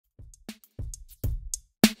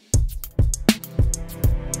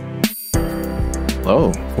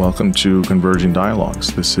Hello, welcome to Converging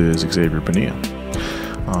Dialogues. This is Xavier Bonilla.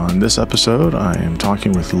 On this episode, I am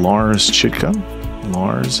talking with Lars Chittka.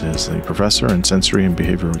 Lars is a professor in sensory and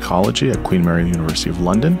behavioral ecology at Queen Mary University of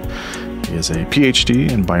London. He is a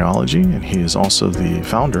PhD in biology, and he is also the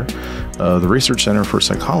founder of the Research Center for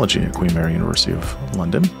Psychology at Queen Mary University of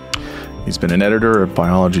London. He's been an editor of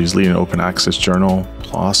biology's leading open access journal,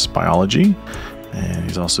 PLOS Biology, and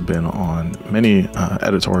he's also been on many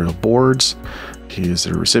editorial boards. He is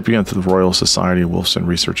a recipient of the Royal Society Wolfson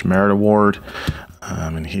Research Merit Award,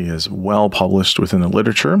 and he is well published within the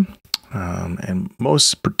literature. And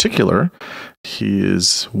most particular, he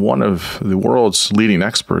is one of the world's leading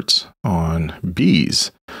experts on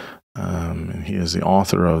bees. And he is the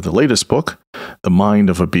author of the latest book, The Mind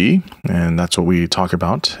of a Bee, and that's what we talk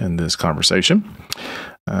about in this conversation.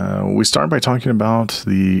 We start by talking about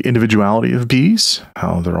the individuality of bees,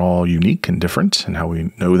 how they're all unique and different, and how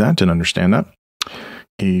we know that and understand that.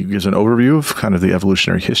 He gives an overview of kind of the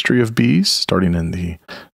evolutionary history of bees, starting in the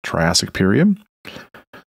Triassic period.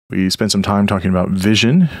 We spend some time talking about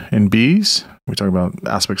vision in bees. We talk about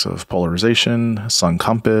aspects of polarization, sun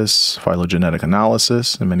compass, phylogenetic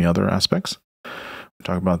analysis, and many other aspects. We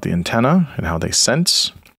talk about the antennae and how they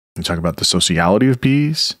sense. We talk about the sociality of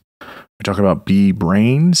bees. We talk about bee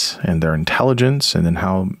brains and their intelligence, and then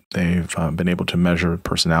how they've been able to measure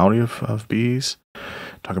personality of bees.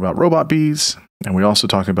 Talk about robot bees, and we also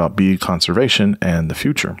talk about bee conservation and the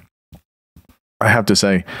future. I have to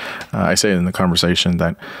say, I say in the conversation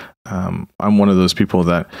that I'm one of those people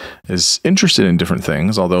that is interested in different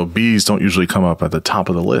things, although bees don't usually come up at the top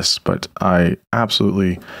of the list, but I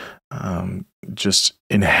absolutely just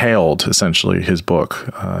inhaled, essentially, his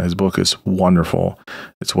book. His book is wonderful.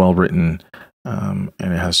 It's well written, and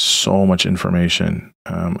it has so much information.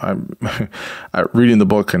 Reading the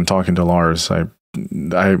book and talking to Lars, I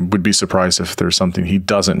would be surprised if there's something he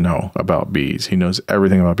doesn't know about bees. He knows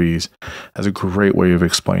everything about bees, has a great way of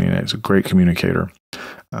explaining it. He's a great communicator.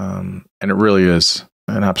 And it really is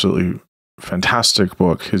an absolutely fantastic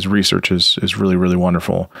book. His research is really, really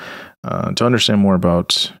wonderful. To understand more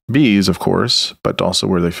about bees, of course, but also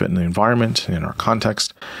where they fit in the environment and in our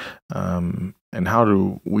context. And how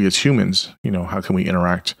do we as humans, how can we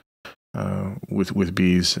interact with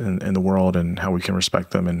bees in the world, and how we can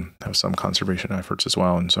respect them and have some conservation efforts as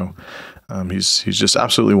well. And so he's just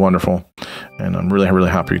absolutely wonderful. And I'm really, really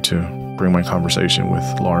happy to bring my conversation with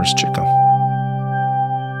Lars Chittka.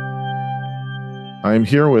 I'm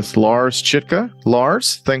here with Lars Chittka.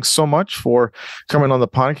 Lars, thanks so much for coming on the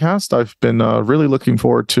podcast. I've been really looking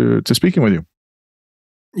forward to speaking with you.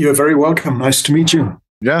 You're very welcome. Nice to meet you.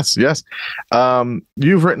 Yes.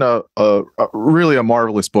 You've written a really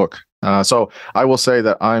marvelous book. So I will say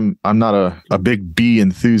that I'm not a big bee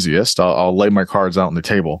enthusiast. I'll lay my cards out on the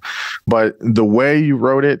table, but the way you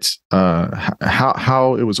wrote it,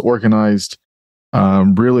 how it was organized,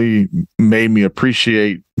 really made me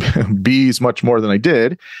appreciate bees much more than I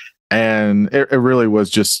did, and it really was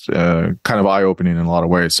just kind of eye-opening in a lot of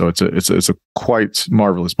ways. So it's a quite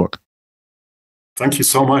marvelous book. Thank you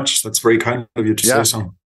so much. That's very kind of you to say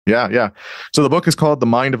so. Yeah. So the book is called The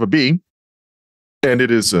Mind of a Bee, and it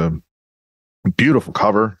is a beautiful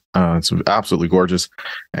cover. It's absolutely gorgeous,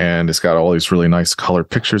 and it's got all these really nice color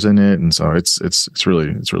pictures in it, and so it's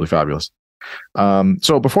really fabulous.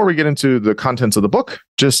 So before we get into the contents of the book,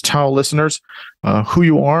 just tell listeners who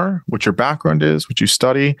you are, what your background is, what you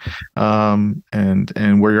study, and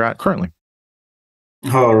where you're at currently.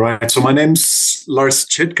 All right. So my name's Lars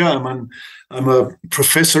Chittka. I'm a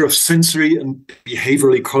professor of sensory and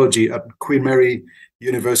behavioral ecology at Queen Mary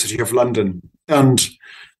University of London, and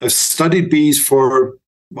I've studied bees for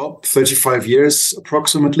about 35 years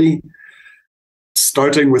approximately,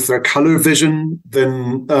 starting with their color vision,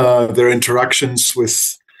 then their interactions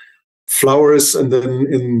with flowers, and then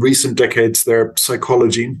in recent decades, their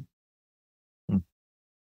psychology.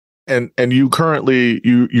 And you currently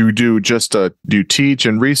you do just do you teach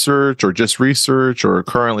and research, or just research, or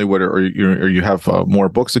currently what are you have more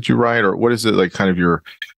books that you write, or what is it like? Kind of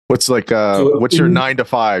what's your 9 to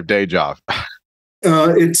 5 day job?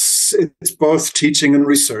 It's both teaching and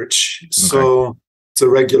research. Okay. So it's a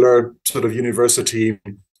regular sort of university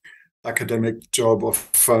academic job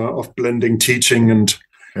of blending teaching and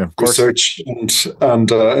research and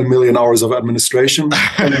a million hours of administration.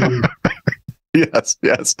 Yes,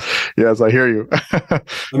 I hear you.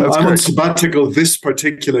 I'm on sabbatical this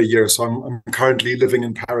particular year, so I'm currently living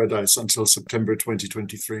in paradise until September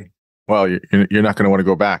 2023. Well, you're not going to want to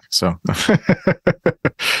go back. So,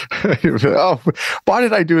 oh, why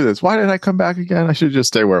did I do this? Why did I come back again? I should just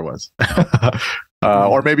stay where it was.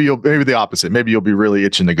 Or maybe maybe the opposite. Maybe you'll be really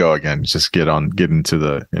itching to go again. Just get into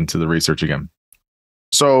the research again.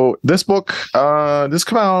 So this book, this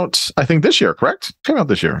came out, I think this year, correct? Came out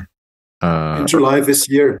this year. In July this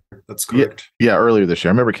year. That's correct. Yeah, earlier this year.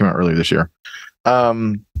 I remember it came out earlier this year.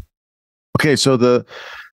 Okay, so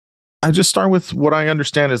I just start with what I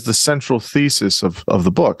understand is the central thesis of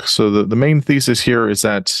the book. So the main thesis here is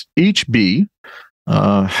that each bee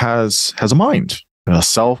has a mind,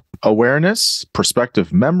 self-awareness,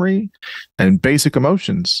 perspective memory, and basic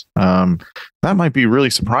emotions. That might be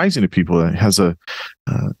really surprising to people. That has an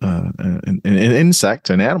insect,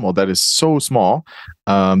 an animal that is so small,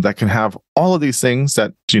 that can have all of these things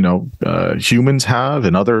that humans have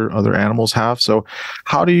and other animals have. So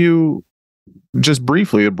how do you, just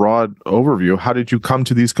briefly, a broad overview, how did you come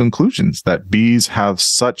to these conclusions that bees have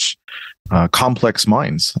such complex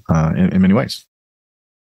minds in many ways?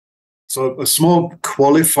 So a small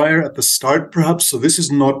qualifier at the start, perhaps. So this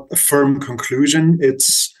is not a firm conclusion.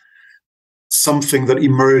 It's something that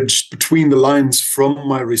emerged between the lines from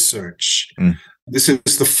my research. This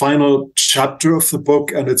is the final chapter of the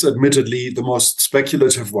book, and it's admittedly the most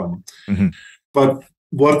speculative one. But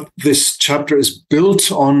what this chapter is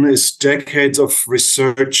built on is decades of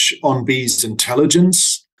research on bees'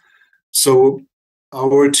 intelligence. So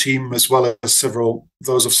our team, as well as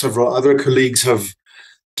those of several other colleagues, have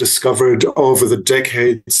discovered over the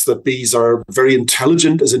decades that bees are very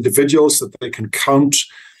intelligent as individuals, that they can count,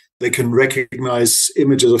 they can recognize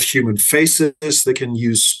images of human faces, they can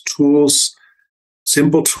use tools,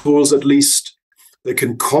 simple tools at least, they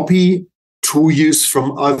can copy tool use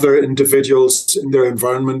from other individuals in their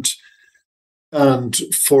environment and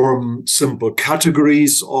form simple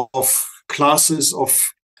categories of classes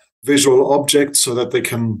of visual objects so that they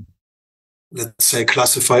can, let's say,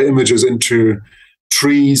 classify images into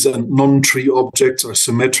trees and non-tree objects, or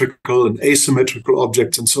symmetrical and asymmetrical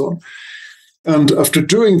objects, and so on. And after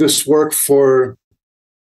doing this work for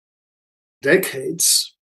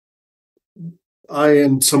decades, I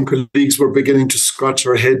and some colleagues were beginning to scratch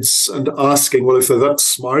our heads and asking, well, if they're that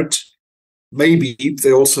smart, maybe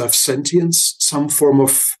they also have sentience, some form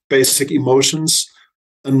of basic emotions,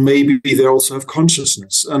 and maybe they also have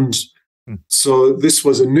consciousness. And so this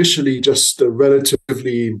was initially just a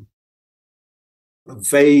relatively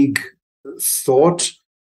vague thought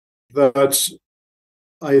that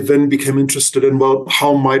I then became interested in, well,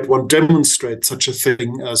 how might one demonstrate such a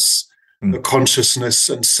thing as a consciousness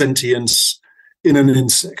and sentience in an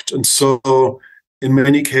insect? And so in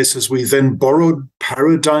many cases, we then borrowed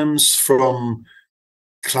paradigms from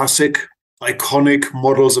classic, iconic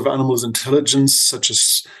models of animals' intelligence, such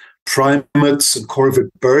as primates and corvid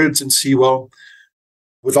birds, and see, well,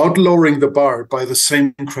 without lowering the bar, by the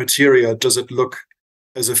same criteria, does it look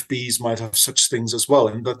as if bees might have such things as well?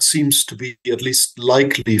 And that seems to be at least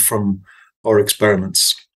likely from our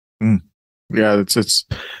experiments. Yeah, it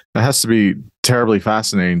has to be terribly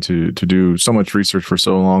fascinating to do so much research for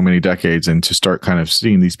so long, many decades, and to start kind of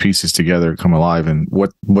seeing these pieces together come alive, and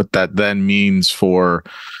what that then means for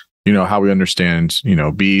how we understand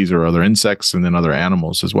bees or other insects, and then other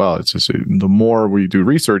animals as well. It's just the more we do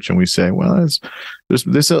research and we say, well,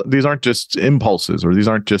 these aren't just impulses, or these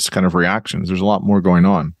aren't just kind of reactions. There's a lot more going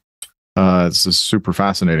on. It's just super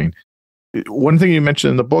fascinating. One thing you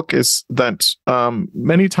mentioned in the book is that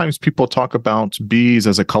many times people talk about bees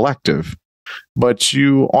as a collective, but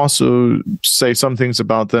you also say some things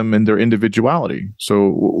about them in their individuality.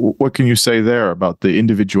 So what can you say there about the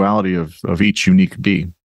individuality of each unique bee?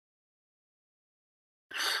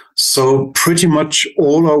 So pretty much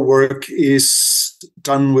all our work is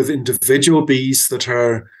done with individual bees that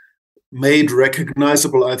are made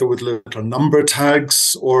recognizable either with little number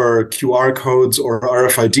tags or QR codes or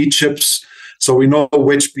RFID chips. So we know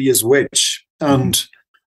which bee is which. And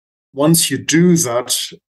once you do that,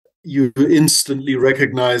 you instantly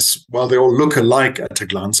recognize, while they all look alike at a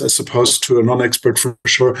glance, as opposed to a non-expert for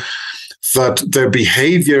sure, that their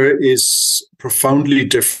behavior is profoundly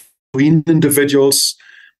different between individuals.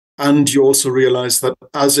 And you also realize that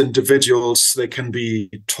as individuals, they can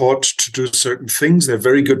be taught to do certain things. They're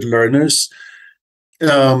very good learners.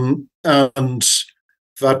 And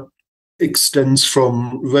that extends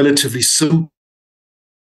from relatively simple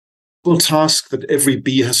tasks that every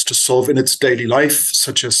bee has to solve in its daily life,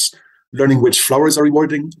 such as learning which flowers are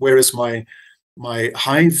rewarding. Whereas my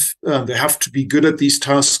hive, they have to be good at these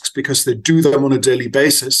tasks because they do them on a daily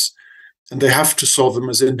basis, and they have to solve them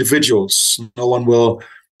as individuals. No one will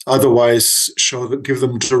otherwise give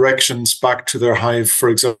them directions back to their hive, for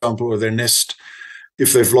example, or their nest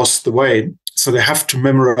if they've lost the way. So they have to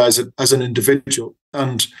memorize it as an individual.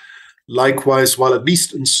 And Likewise, while at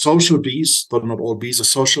least in social bees, but not all bees are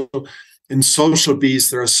social, in social bees,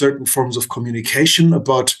 there are certain forms of communication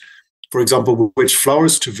about, for example, which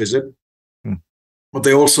flowers to visit. But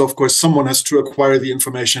they also, of course, someone has to acquire the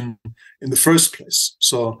information in the first place.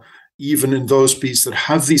 So even in those bees that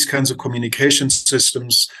have these kinds of communication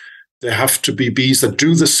systems, there have to be bees that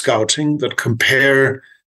do the scouting, that compare,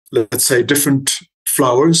 let's say, different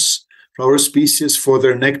flower species for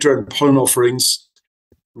their nectar and pollen offerings,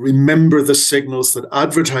 remember the signals that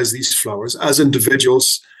advertise these flowers as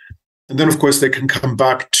individuals. And then, of course, they can come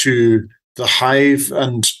back to the hive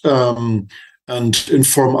and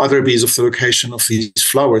inform other bees of the location of these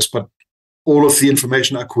flowers. But all of the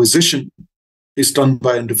information acquisition is done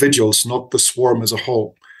by individuals, not the swarm as a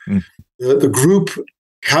whole. The group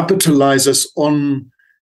capitalizes on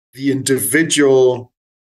the individual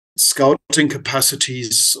scouting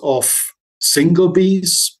capacities of single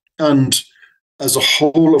bees. And as a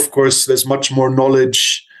whole, of course, there's much more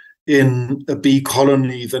knowledge in a bee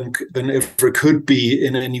colony than ever could be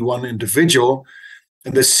in any one individual.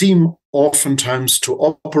 And they seem oftentimes to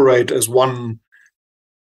operate as one,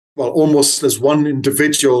 well, almost as one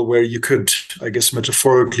individual, where you could, I guess,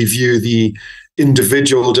 metaphorically view the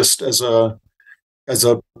individual just as a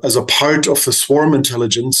part of the swarm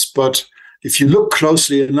intelligence. But if you look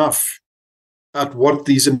closely enough at what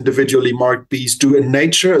these individually marked bees do in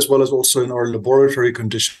nature, as well as also in our laboratory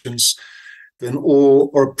conditions, then all,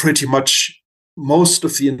 or pretty much most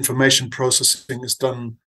of the information processing is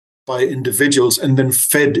done by individuals and then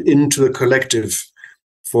fed into the collective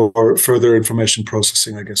for further information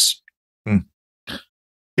processing, I guess.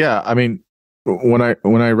 Yeah, I mean, when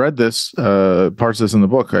I read this, parts of this in the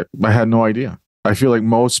book, I had no idea. I feel like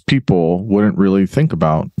most people wouldn't really think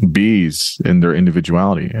about bees and their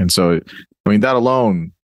individuality. And so, I mean, that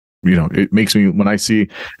alone, it makes me, when I see,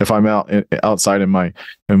 if I'm outside in my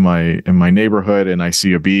neighborhood and I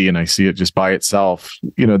see a bee and I see it just by itself,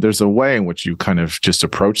 there's a way in which you kind of just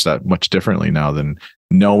approach that much differently now than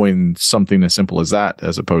knowing something as simple as that,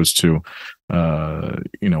 as opposed to,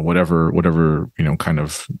 whatever, kind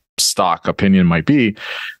of stock opinion might be.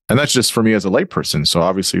 And that's just for me as a layperson. So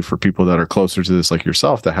obviously for people that are closer to this, like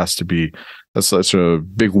yourself, that's such a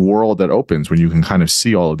big world that opens when you can kind of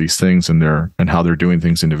see all of these things and how they're doing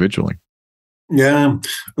things individually. Yeah.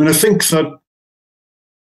 I mean, I think that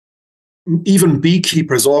even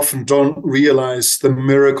beekeepers often don't realize the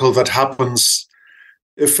miracle that happens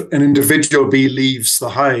if an individual bee leaves the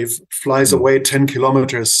hive, flies away 10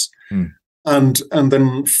 kilometers, and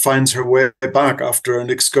then finds her way back after an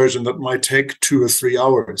excursion that might take 2 or 3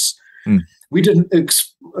 hours. We did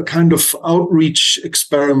a kind of outreach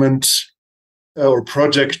experiment or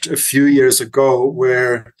project a few years ago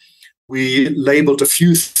where we labeled a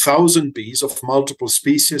few thousand bees of multiple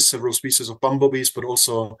species, several species of bumblebees, but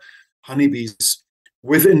also honeybees,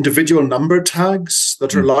 with individual number tags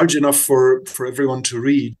that are large enough for everyone to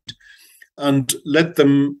read, and let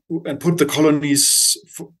them and put the colonies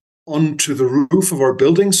onto the roof of our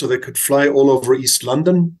building so they could fly all over East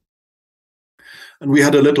London. And we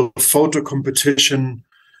had a little photo competition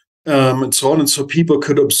and so on. And so people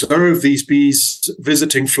could observe these bees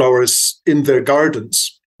visiting flowers in their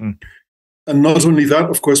gardens. And not only that,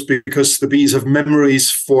 of course, because the bees have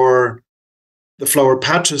memories for the flower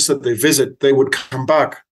patches that they visit, they would come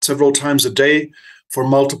back several times a day for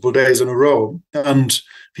multiple days in a row. And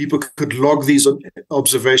people could log these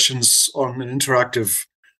observations on an interactive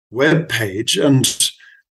web page. And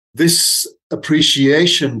this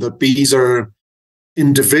appreciation that bees are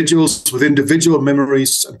individuals with individual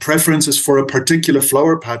memories and preferences for a particular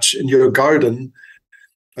flower patch in your garden,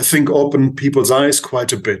 I think opened people's eyes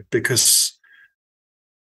quite a bit, because,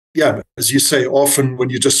 yeah, as you say, often when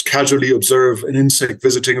you just casually observe an insect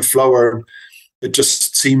visiting a flower, it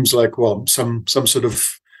just seems like, well, some sort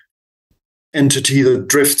of entity that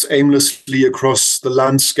drifts aimlessly across the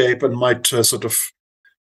landscape and might sort of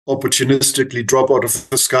opportunistically drop out of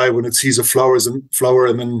the sky when it sees a flower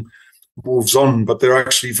and then moves on. But they're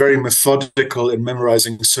actually very methodical in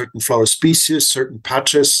memorizing certain flower species, certain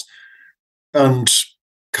patches, and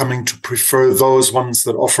coming to prefer those ones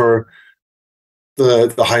that offer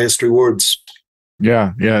the highest rewards.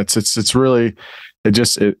 Yeah. It's really,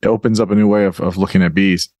 it opens up a new way of looking at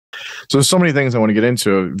bees. So there's so many things I want to get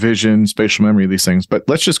into: vision, spatial memory, these things. But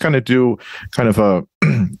let's just kind of do kind of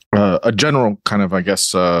a general kind of, I guess,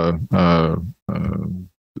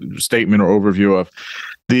 statement or overview of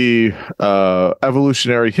the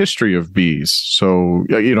evolutionary history of bees. So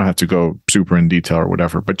you don't have to go super in detail or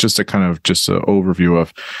whatever, but just a kind of an overview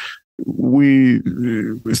of we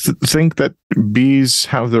think that bees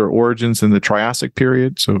have their origins in the Triassic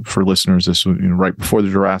period. So for listeners, this was right before the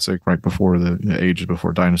Jurassic, right before the ages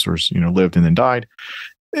before dinosaurs lived and then died.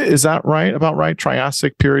 Is that right? About right?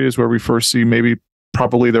 Triassic period is where we first see maybe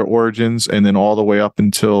probably their origins, and then all the way up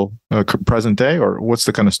until present day, or what's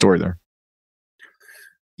the kind of story there?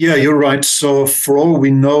 Yeah, you're right. So for all we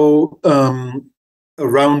know,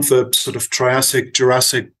 around the sort of Triassic,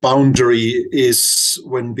 Jurassic boundary is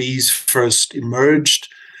when bees first emerged.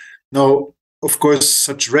 Now, of course,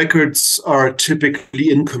 such records are typically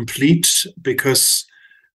incomplete because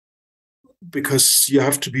you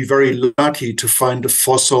have to be very lucky to find a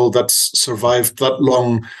fossil that's survived that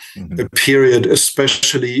long a period,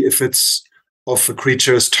 especially if it's of a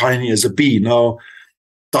creature as tiny as a bee. Now,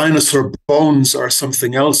 dinosaur bones are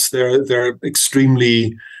something else. They're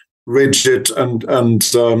extremely rigid and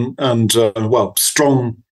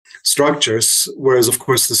strong structures, whereas of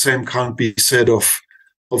course the same can't be said of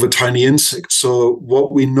a tiny insect. So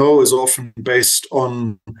what we know is often based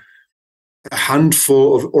on a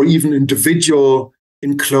handful of, or even individual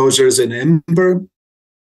enclosures in ember.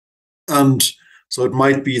 And so it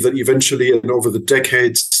might be that eventually and over the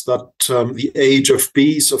decades that the age of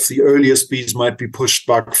bees, of the earliest bees, might be pushed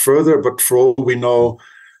back further. But for all we know,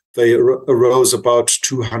 they arose about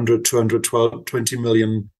 220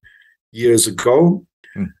 million years ago.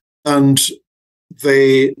 And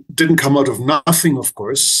they didn't come out of nothing, of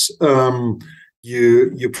course.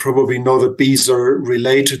 You probably know that bees are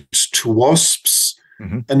related to wasps.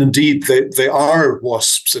 And indeed, they are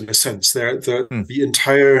wasps in a sense. The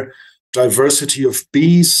entire diversity of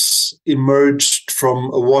bees emerged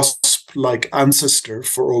from a wasp-like ancestor,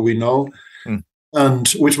 for all we know, and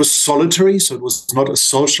which was solitary. So it was not a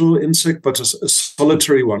social insect, but a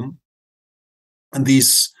solitary one. And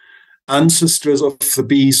these ancestors of the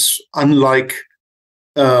bees, unlike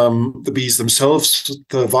the bees themselves,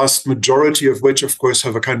 the vast majority of which, of course,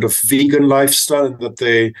 have a kind of vegan lifestyle, and that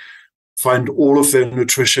they find all of their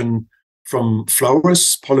nutrition from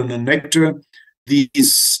flowers, pollen, and nectar.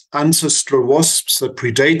 These ancestral wasps that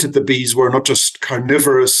predated the bees were not just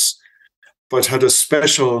carnivorous, but had a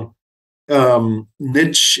special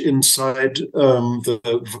niche inside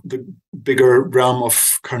the bigger realm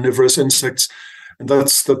of carnivorous insects, and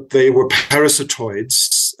that's that they were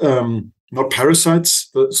parasitoids, not parasites.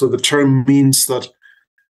 So the term means that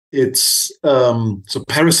it's so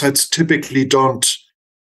parasites typically don't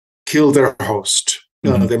kill their host.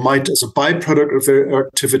 They might as a byproduct of their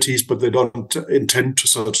activities, but they don't intend to,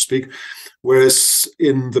 so to speak. Whereas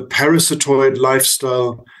in the parasitoid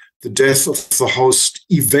lifestyle, the death of the host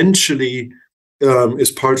eventually is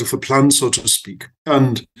part of the plan, so to speak.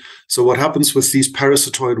 And so what happens with these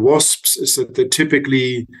parasitoid wasps is that they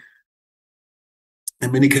typically,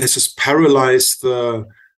 in many cases, paralyze the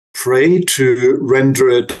prey to render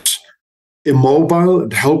it immobile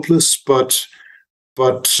and helpless, but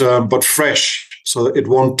fresh, so that it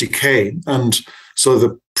won't decay. And so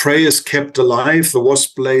the prey is kept alive. The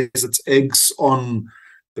wasp lays its eggs on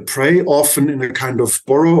the prey, often in a kind of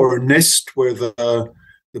burrow or a nest where the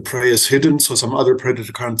prey is hidden, so some other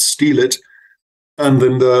predator can't steal it. And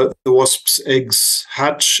then the wasp's eggs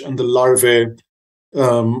hatch, and the larvae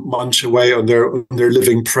munch away on their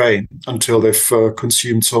living prey until they've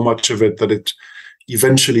consumed so much of it that it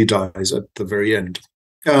eventually dies at the very end.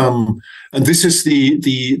 And this is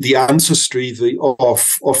the ancestry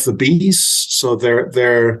of the bees. So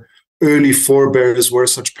their early forebears were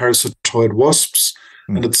such parasitoid wasps,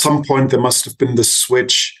 and at some point there must have been this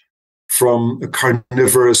switch from a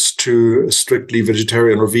carnivorous to a strictly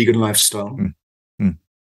vegetarian or vegan lifestyle.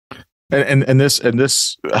 And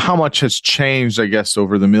this, how much has changed, I guess,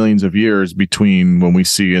 over the millions of years between when we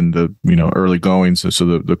see in the early goings, so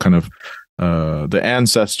the kind of the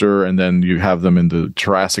ancestor, and then you have them in the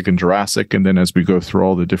Triassic and Jurassic, and then as we go through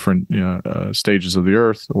all the different stages of the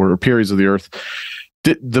Earth or periods of the Earth,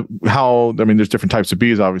 there's different types of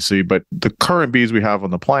bees, obviously, but the current bees we have on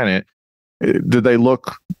the planet, do they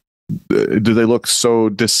look so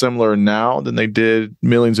dissimilar now than they did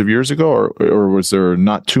millions of years ago, or was there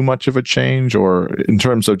not too much of a change, or in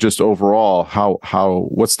terms of just overall,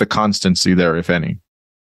 what's the constancy there, if any?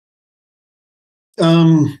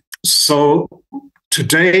 So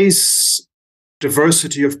today's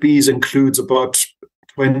diversity of bees includes about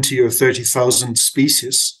 20 or 30,000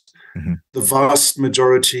 species, the vast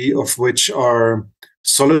majority of which are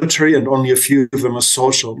solitary, and only a few of them are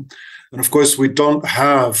social. And of course, we don't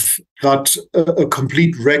have a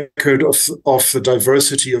complete record of the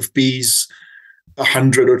diversity of bees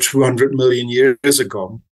 100 or 200 million years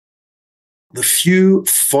ago. The few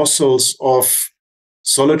fossils of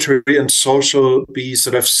solitary and social bees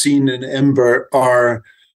that I've seen in Ember are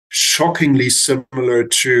shockingly similar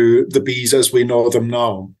to the bees as we know them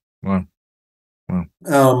now. Wow.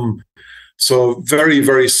 Wow. So very,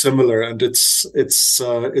 very similar, and it's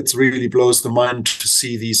really blows the mind to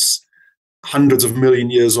see these hundreds of million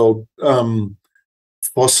years old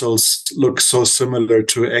fossils look so similar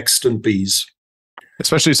to extant bees.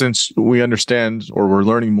 Especially since we understand, or we're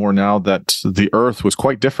learning more now, that the Earth was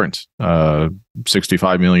quite different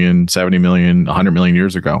 65 million, 70 million, 100 million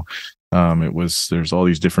years ago. There's all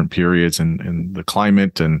these different periods and the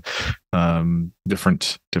climate and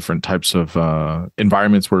different types of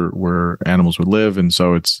environments where animals would live. And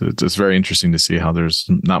so it's very interesting to see how there's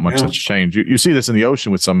not much such change. You see this in the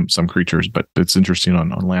ocean with some creatures, but it's interesting on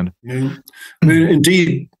land. Yeah. I mean,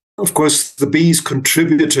 indeed, of course, the bees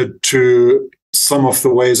contributed to some of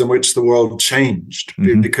the ways in which the world changed,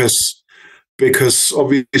 because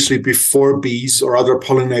obviously before bees or other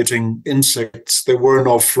pollinating insects, there were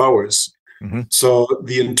no flowers. So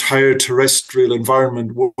the entire terrestrial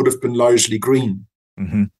environment would have been largely green.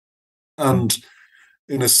 And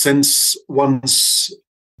in a sense, once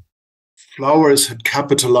flowers had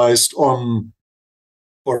capitalized on,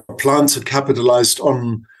 or plants had capitalized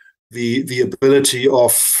on the ability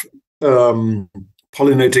of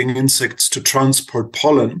pollinating insects to transport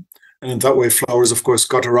pollen, and in that way flowers, of course,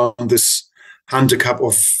 got around this handicap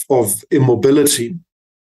of immobility.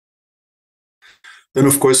 Then,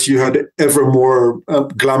 of course, you had ever more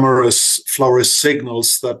glamorous flower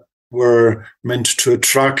signals that were meant to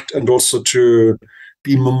attract and also to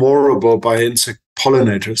be memorable by insect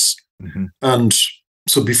pollinators. And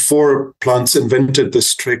so before plants invented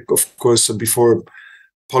this trick, of course, and before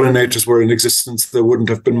pollinators were in existence, there wouldn't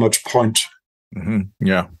have been much point.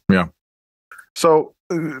 Yeah. So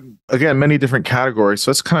again, many different categories.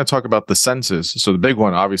 So let's kind of talk about the senses. So the big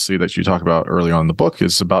one, obviously, that you talk about early on in the book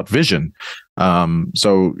is about vision.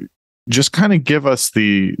 So just kind of give us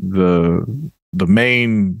the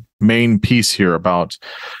main piece here about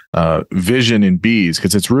vision in bees,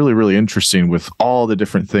 because it's really, really interesting with all the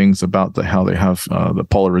different things about how they have the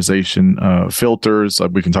polarization filters.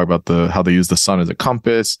 We can talk about how they use the sun as a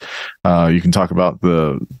compass. You can talk about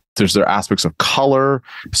there's their aspects of color.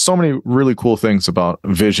 So many really cool things about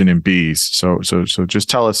vision in bees. So just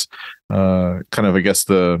tell us kind of, I guess,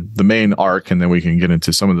 the main arc, and then we can get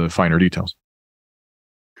into some of the finer details.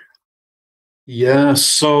 Yeah,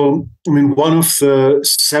 so I mean, one of the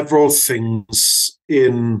several things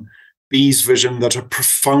in bees' vision that are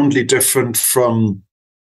profoundly different from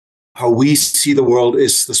how we see the world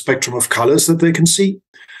is the spectrum of colors that they can see.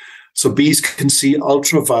 So bees can see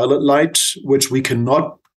ultraviolet light, which we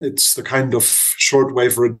cannot. It's the kind of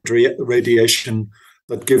shortwave radiation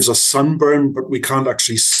that gives us sunburn, but we can't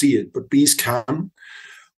actually see it, but bees can.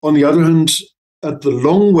 On the other hand, at the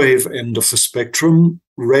long wave end of the spectrum,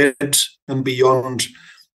 red and beyond,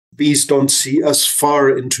 bees don't see as far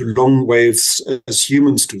into long waves as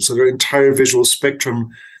humans do. So their entire visual spectrum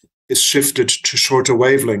is shifted to shorter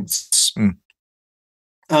wavelengths.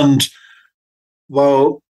 And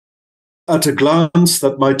while at a glance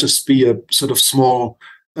that might just be a sort of small,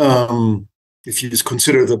 if you just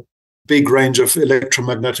consider the big range of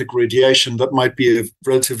electromagnetic radiation, that might be a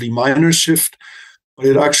relatively minor shift, but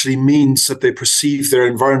it actually means that they perceive their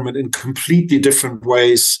environment in completely different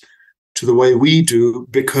ways to the way we do,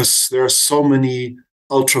 because there are so many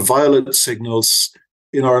ultraviolet signals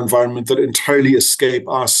in our environment that entirely escape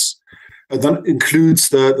us. And that includes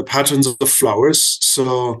the patterns of the flowers.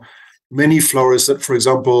 So many flowers that, for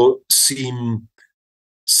example, seem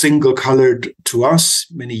single-colored to us,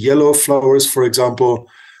 many yellow flowers, for example,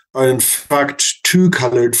 are in fact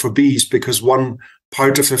two-colored for bees, because one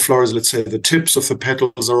part of the flowers, let's say the tips of the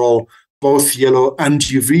petals, are all both yellow and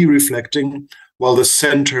UV reflecting, while the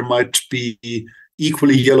center might be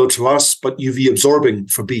equally yellow to us, but UV absorbing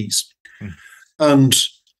for bees. And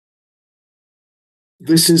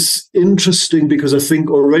this is interesting because I think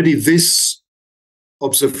already this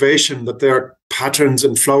observation that there are patterns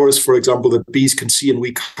in flowers, for example, that bees can see and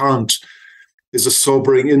we can't, is a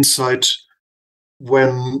sobering insight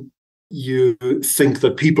when you think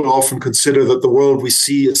that people often consider that the world we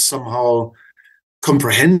see is somehow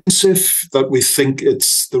comprehensive, that we think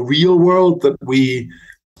it's the real world, that we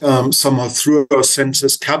somehow through our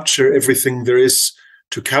senses capture everything there is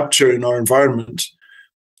to capture in our environment.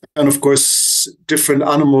 And of course, different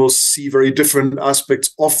animals see very different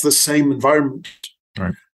aspects of the same environment.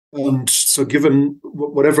 Right. And so given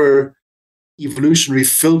whatever evolutionary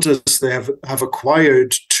filters they have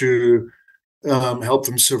acquired to help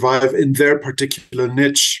them survive in their particular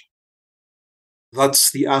niche,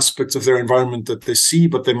 that's the aspects of their environment that they see,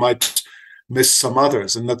 but they might miss some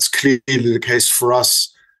others. And that's clearly the case for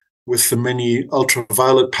us with the many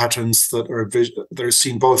ultraviolet patterns that are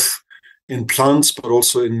seen both in plants, but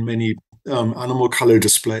also in many animal color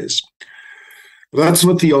displays. But that's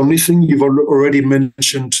not the only thing. You've already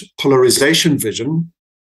mentioned polarization vision,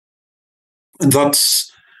 and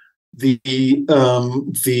that's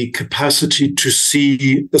the capacity to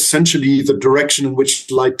see essentially the direction in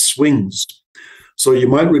which light swings. So you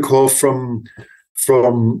might recall from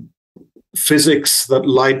physics that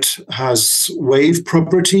light has wave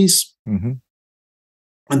properties, mm-hmm.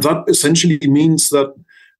 and that essentially means that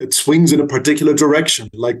it swings in a particular direction.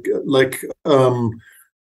 I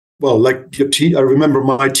remember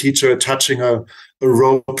my teacher attaching a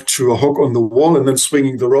rope to a hook on the wall and then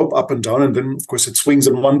swinging the rope up and down, and then of course it swings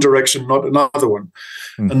in one direction, not another one.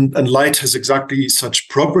 Mm. And light has exactly such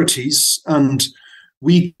properties, and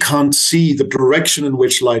we can't see the direction in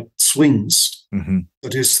which light swings. Mm-hmm.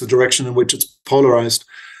 That is the direction in which it's polarized,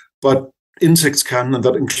 but insects can, and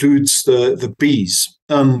that includes the bees.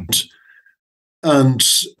 And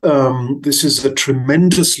this is a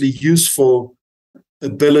tremendously useful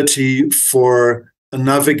ability for a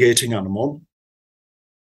navigating animal.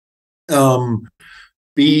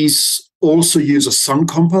 Bees also use a sun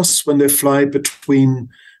compass when they fly between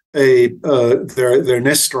their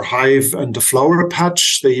nest or hive and a flower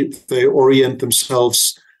patch. They orient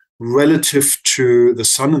themselves relative to the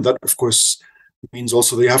sun, and that, of course, means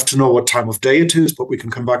also they have to know what time of day it is, but we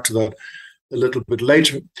can come back to that a little bit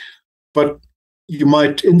later. But you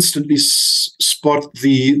might instantly spot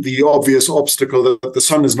the obvious obstacle that the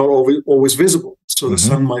sun is not always visible. So the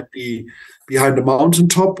sun might be behind a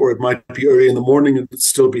mountaintop, or it might be early in the morning and it's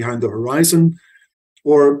still behind the horizon,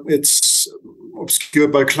 or it's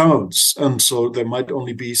obscured by clouds. And so there might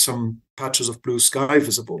only be some patches of blue sky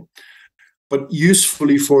visible. But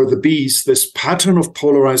usefully for the bees, this pattern of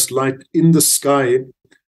polarized light in the sky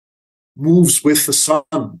moves with the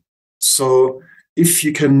sun. So if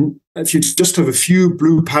you just have a few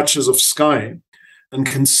blue patches of sky and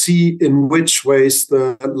can see in which ways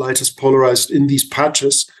the light is polarized in these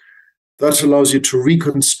patches, that allows you to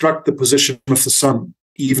reconstruct the position of the sun,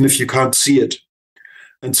 even if you can't see it.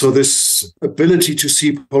 And so this ability to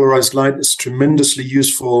see polarized light is tremendously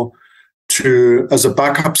useful as a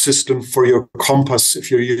backup system for your compass if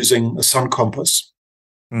you're using a sun compass.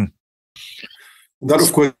 Mm. That,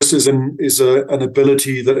 of course, is an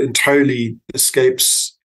ability that entirely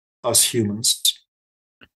escapes us humans.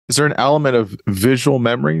 Is there an element of visual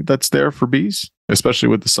memory that's there for bees, especially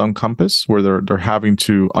with the sun compass, where they're having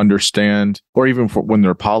to understand, or even when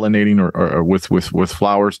they're pollinating or with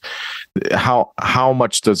flowers, how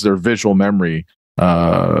much does their visual memory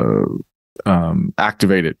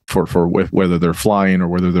activate it for whether they're flying or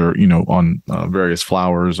whether they're on various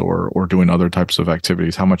flowers or doing other types of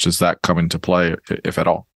activities? How much does that come into play, if at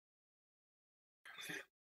all?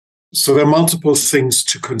 So there are multiple things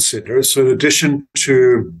to consider. So in addition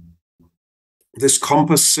to this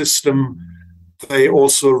compass system, they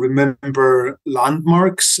also remember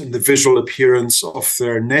landmarks and the visual appearance of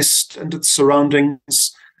their nest and its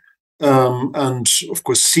surroundings. And of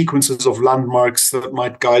course, sequences of landmarks that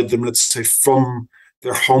might guide them, let's say, from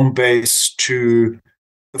their home base to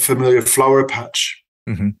a familiar flower patch.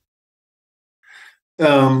 Mm-hmm.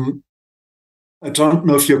 I don't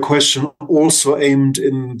know if your question also aimed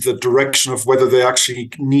in the direction of whether they actually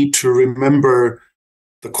need to remember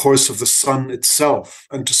the course of the sun itself.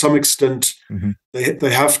 And to some extent, they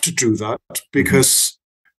have to do that because,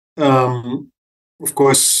 of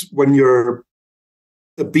course, when you're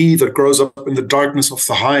a bee that grows up in the darkness of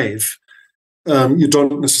the hive,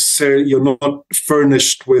 you're not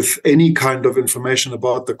furnished with any kind of information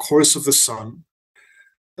about the course of the sun.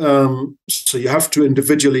 So you have to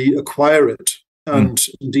individually acquire it. And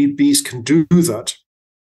indeed, bees can do that.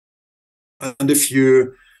 And if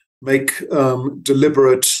you make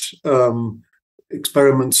deliberate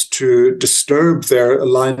experiments to disturb their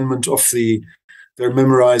alignment of their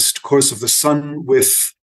memorized course of the sun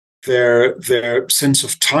with their sense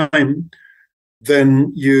of time,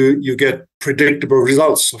 then you get predictable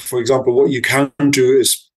results. So, for example, what you can do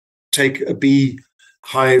is take a bee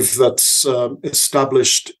hive that's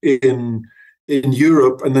established in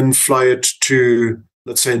Europe and then fly it to,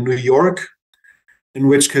 let's say, New York, in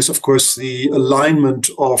which case, of course, the alignment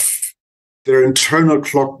of their internal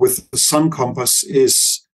clock with the sun compass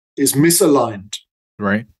is misaligned.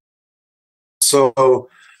 Right. So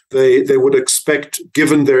they would expect,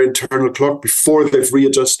 given their internal clock before they've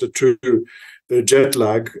readjusted to their jet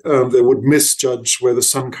lag, they would misjudge where the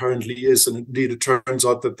sun currently is. And indeed, it turns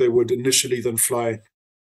out that they would initially then fly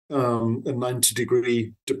a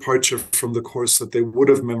 90-degree departure from the course that they would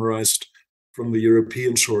have memorized from the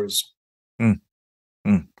European shores. Mm,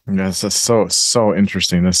 yes, that's so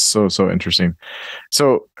interesting. That's so interesting.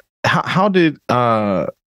 So how did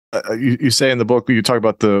you say in the book you talk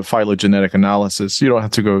about the phylogenetic analysis? You don't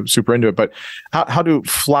have to go super into it, but how do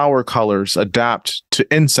flower colors adapt to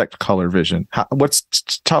insect color vision?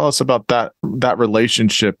 Tell us about that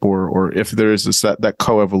relationship, or if there is that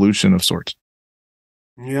coevolution of sorts.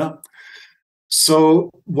 Yeah.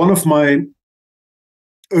 So one of my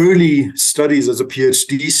early studies as a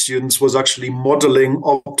PhD student was actually modeling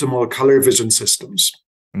optimal color vision systems.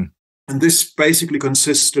 Mm. And this basically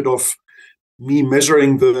consisted of me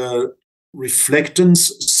measuring the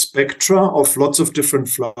reflectance spectra of lots of different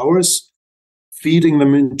flowers, feeding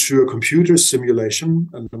them into a computer simulation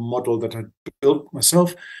and a model that I built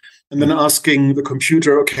myself, and then asking the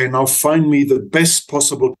computer, okay, now find me the best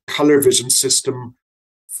possible color vision system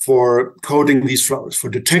for coding these flowers, for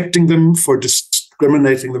detecting them, for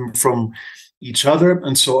discriminating them from each other,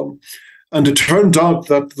 and so on. And it turned out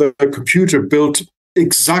that the computer built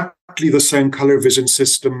exactly the same color vision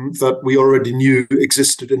system that we already knew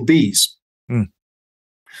existed in bees. Mm.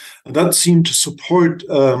 And that seemed to support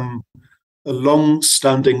a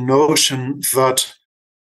long-standing notion that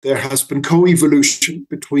there has been co-evolution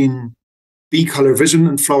between bee color vision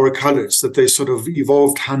and flower colors, that they sort of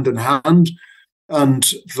evolved hand in hand,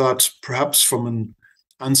 and that perhaps from an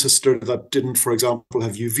ancestor that didn't, for example,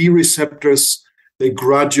 have UV receptors,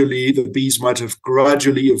 the bees might have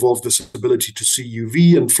gradually evolved this ability to see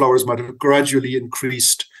UV, and flowers might have gradually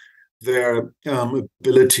increased their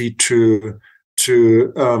ability to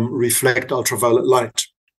reflect ultraviolet light.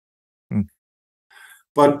 Mm.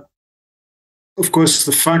 But of course,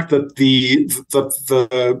 the fact that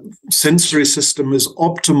the sensory system is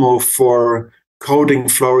optimal for coding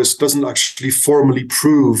flowers doesn't actually formally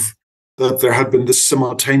prove that there had been this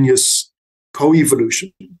simultaneous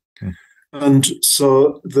coevolution. Mm. And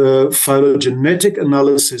so the phylogenetic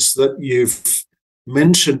analysis that you've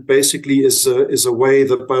mentioned basically is a way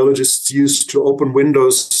that biologists use to open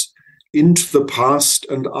windows into the past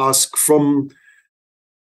and ask, from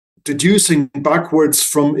deducing backwards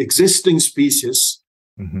from existing species,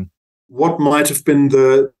 mm-hmm. what might have been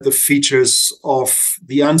the features of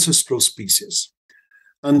the ancestral species.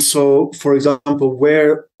 And so, for example,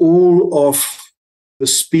 where all of the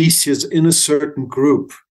species in a certain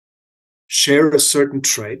group share a certain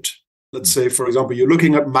trait, let's say, for example, you're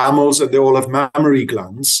looking at mammals and they all have mammary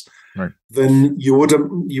glands, right, then you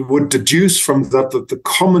would deduce from that the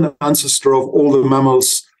common ancestor of all the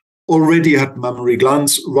mammals already had mammary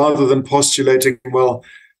glands, rather than postulating, well,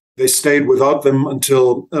 they stayed without them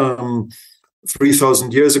until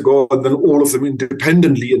 3,000 years ago, and then all of them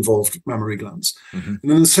independently involved mammary glands. mm-hmm.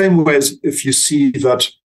 And in the same way, as if you see that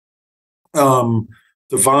the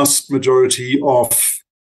vast majority of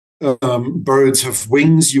birds have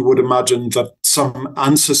wings, you would imagine that some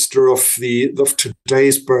ancestor of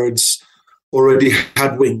today's birds already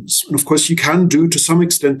had wings. And of course, you can do to some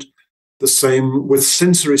extent the same with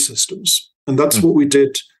sensory systems. And that's what we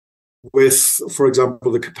did with, for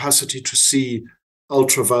example, the capacity to see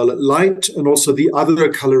ultraviolet light, and also the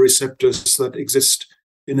other color receptors that exist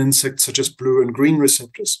in insects, such as blue and green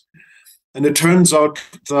receptors. And it turns out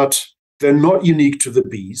that they're not unique to the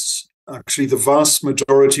bees. Actually, the vast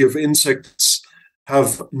majority of insects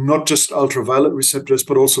have not just ultraviolet receptors,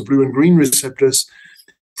 but also blue and green receptors,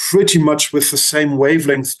 pretty much with the same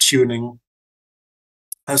wavelength tuning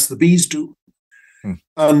as the bees do.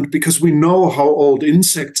 And because we know how old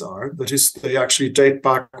insects are, that is, they actually date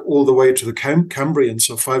back all the way to the Cambrian,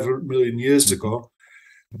 so 500 million years ago,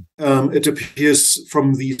 it appears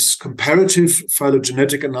from these comparative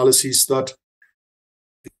phylogenetic analyses that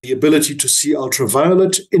the ability to see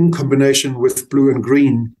ultraviolet in combination with blue and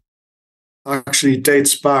green actually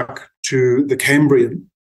dates back to the Cambrian.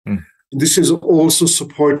 This is also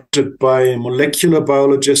supported by molecular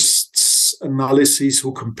biologists' analyses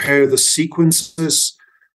who compare the sequences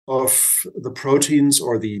of the proteins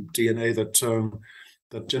or the DNA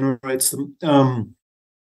that generates them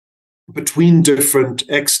between different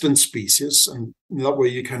extant species. And that way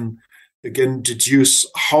you can, again, deduce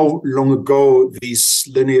how long ago these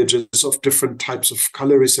lineages of different types of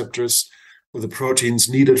color receptors or the proteins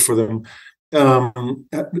needed for them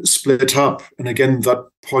split up. And again, that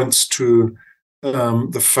points to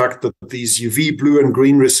the fact that these UV blue and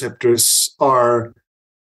green receptors are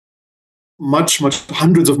much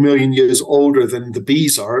hundreds of million years older than the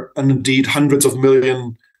bees are, and indeed hundreds of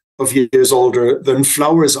million of years older than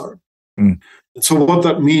flowers are. And so what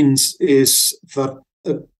that means is that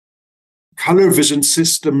a color vision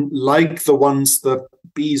system like the ones that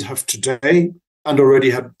bees have today, and already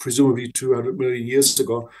had presumably 200 million years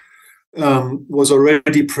ago, was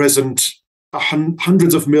already present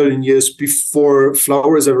hundreds of million years before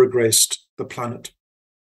flowers ever graced the planet.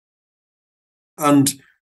 And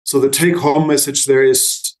so the take-home message there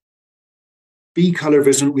is bee color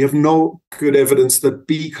vision. We have no good evidence that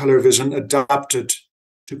bee color vision adapted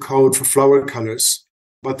to code for flower colors,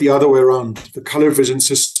 but the other way around. The color vision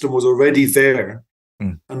system was already there,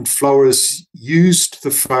 and flowers used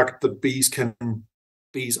the fact that bees,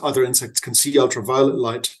 other insects can see ultraviolet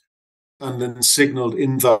light, and then signaled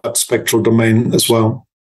in that spectral domain as well.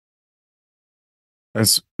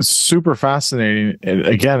 That's super fascinating. And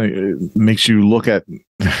again, it makes you look at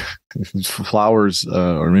flowers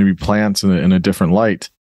or maybe plants in a different light.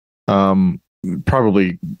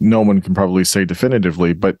 Probably no one can probably say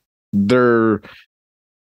definitively, but there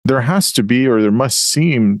has to be, or there must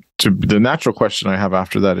seem to. The natural question I have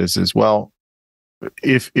after that is well,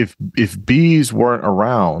 if bees weren't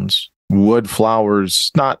around, would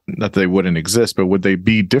flowers, not that they wouldn't exist, but would they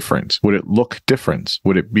be different? Would it look different?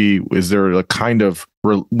 Would it be, is there a kind of,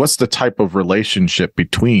 what's the type of relationship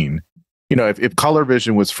between, if color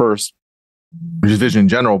vision was first, which is vision in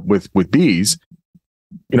general with bees,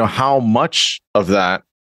 how much of that,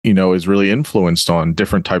 is really influenced on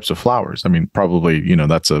different types of flowers? I mean, probably,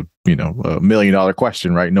 that's a $1 million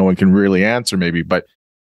question, right? No one can really answer maybe, but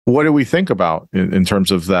what do we think about in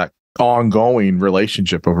terms of that ongoing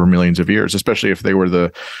relationship over millions of years, especially if they were the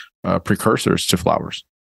precursors to flowers?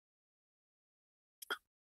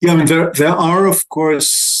 Yeah, I mean, there are, of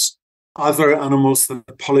course, other animals that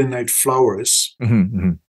pollinate flowers.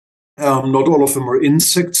 Mm-hmm. Not all of them are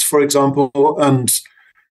insects, for example, and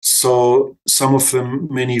so some of them,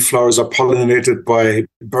 many flowers are pollinated by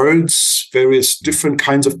birds, various different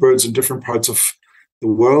kinds of birds in different parts of the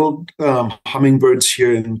world, hummingbirds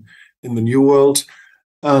here in the New World.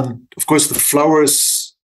 And of course, the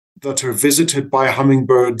flowers that are visited by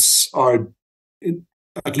hummingbirds are,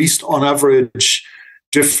 at least on average,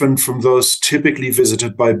 different from those typically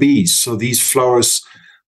visited by bees. So these flowers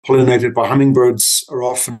pollinated by hummingbirds are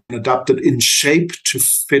often adapted in shape to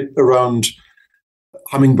fit around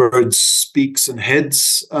hummingbirds' beaks and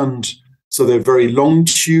heads. And so they're very long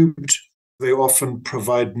tubed. They often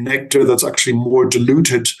provide nectar that's actually more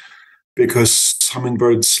diluted, because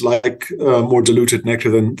hummingbirds like more diluted nectar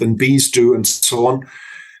than bees do, and so on.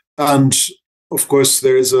 And of course,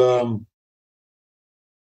 there is a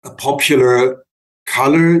popular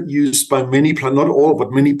color used by many plants, not all,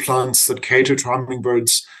 but many plants that cater to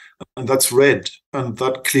hummingbirds, and that's red. And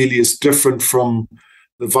that clearly is different from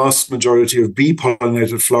the vast majority of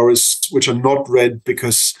bee-pollinated flowers, which are not red,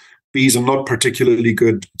 because bees are not particularly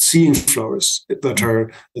good at seeing flowers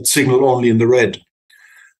that signal only in the red.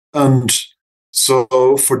 And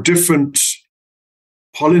so for different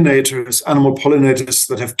pollinators, animal pollinators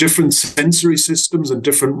that have different sensory systems and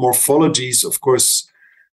different morphologies, of course,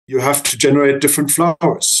 you have to generate different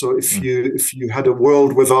flowers. So if you had a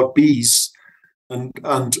world without bees, and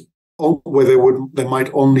where there might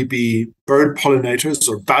only be bird pollinators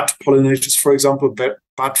or bat pollinators, for example,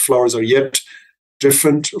 bat flowers are yet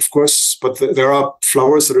different, of course, but there are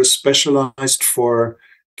flowers that are specialized for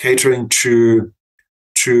catering to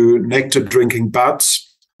nectar drinking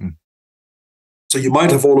bats. So you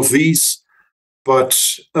might have all of these,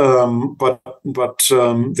 but they're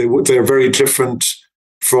very different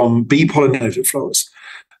from bee pollinated flowers.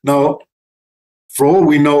 Now, for all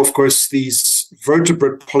we know, of course, these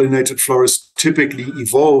vertebrate pollinated flowers typically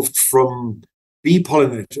evolved from bee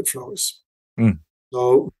pollinated flowers.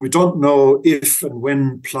 So we don't know if and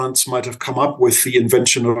when plants might have come up with the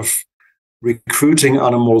invention of recruiting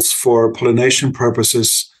animals for pollination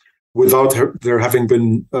purposes without there having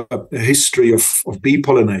been a history of bee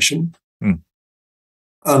pollination.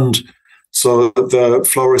 And so the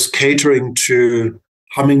flowers catering to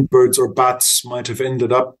hummingbirds or bats might have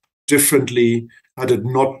ended up differently had it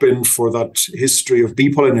not been for that history of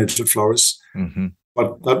bee pollinated flowers.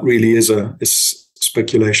 But that really is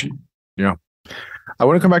speculation. Yeah. I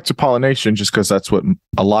want to come back to pollination just because that's what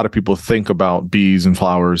a lot of people think about bees and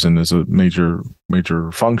flowers and is a major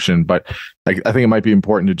function. But I think it might be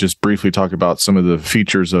important to just briefly talk about some of the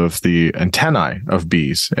features of the antennae of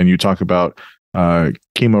bees. And you talk about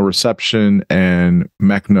chemoreception and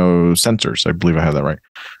mechanosensors. I believe I have that right.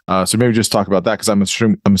 So maybe just talk about that, because I'm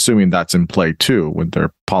assuming that's in play too when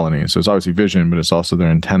they're pollinating. So it's obviously vision, but it's also their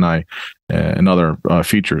antennae and other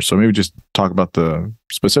features. So maybe just talk about the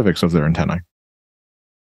specifics of their antennae.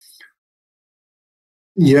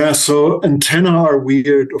 Yeah, so antennae are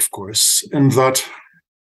weird, of course, in that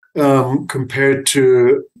compared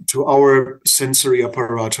to our sensory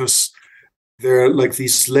apparatus, they're like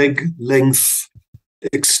these leg-length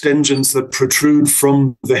extensions that protrude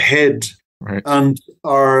from the head, Right. and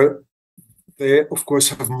they of course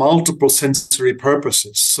have multiple sensory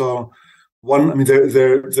purposes. So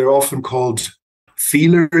they're often called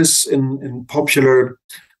feelers in popular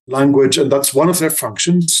language, and that's one of their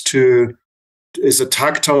functions, is a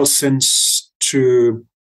tactile sense to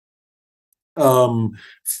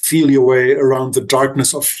feel your way around the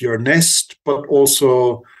darkness of your nest, but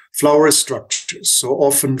also flower structures. So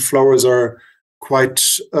often flowers are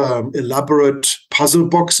quite elaborate puzzle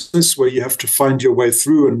boxes where you have to find your way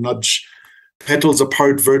through and nudge petals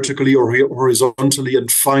apart vertically or horizontally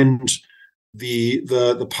and find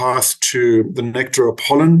the path to the nectar or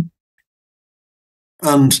pollen.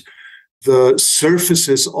 And the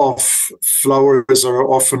surfaces of flowers are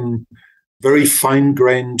often very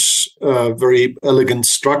fine-grained, very elegant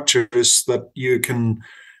structures that you can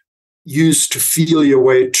use to feel your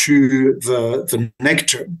way to the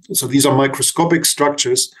nectar. So these are microscopic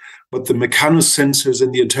structures, but the mechanosensors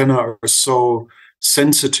in the antenna are so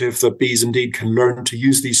sensitive that bees indeed can learn to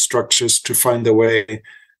use these structures to find their way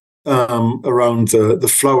around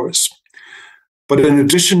the flowers. But in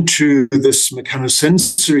addition to this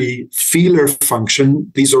mechanosensory feeler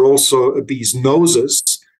function, these are also a bee's noses.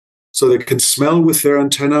 So they can smell with their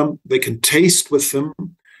antenna, they can taste with them,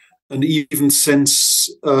 and even sense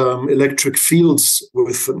electric fields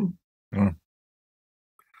with them. Mm.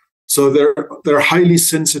 So they're highly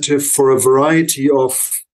sensitive for a variety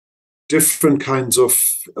of different kinds of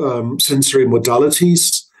sensory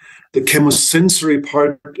modalities. The chemosensory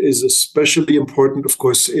part is especially important, of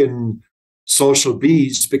course, in social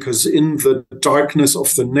bees, because in the darkness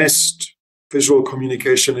of the nest, visual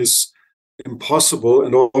communication is impossible,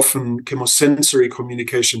 and often chemosensory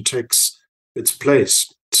communication takes its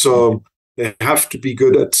place. So they have to be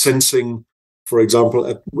good at sensing, for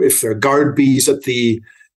example, if they're guard bees at the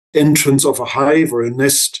entrance of a hive or a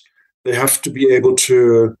nest, they have to be able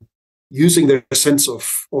to, using their sense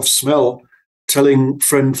of smell, telling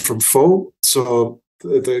friend from foe. So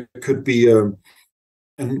there could be a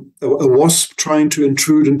wasp trying to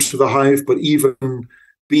intrude into the hive, but even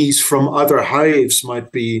bees from other hives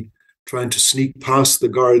might be trying to sneak past the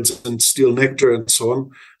guards and steal nectar and so on.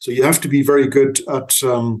 So you have to be very good at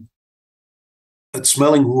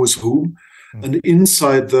smelling who is who. Mm. And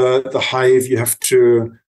inside the hive, you have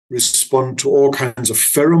to respond to all kinds of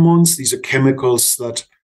pheromones. These are chemicals that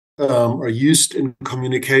are used in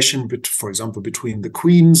communication, for example, between the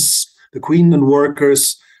queen and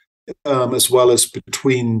workers, as well as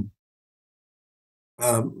between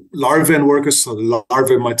larvae and workers. So the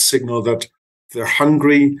larvae might signal that they're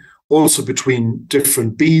hungry. Also between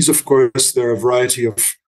different bees, of course, there are a variety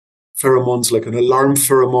of pheromones, like an alarm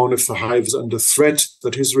pheromone if the hive is under threat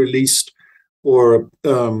that is released, or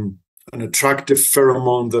an attractive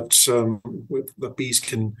pheromone that bees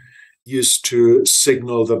can use to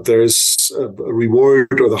signal that there's a reward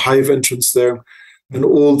or the hive entrance there. And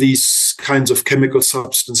all these kinds of chemical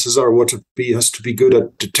substances are what a bee has to be good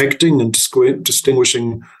at detecting and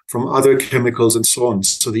distinguishing from other chemicals and so on.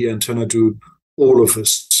 So the antenna do all of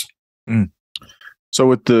this. Mm. So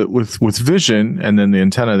with vision and then the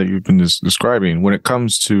antenna that you've been describing, when it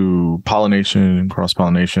comes to pollination and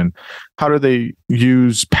cross-pollination, how do they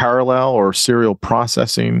use parallel or serial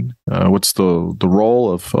processing? What's the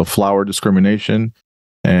role of flower discrimination?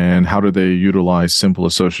 And how do they utilize simple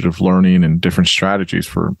associative learning and different strategies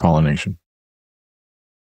for pollination?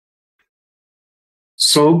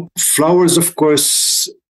 So flowers, of course,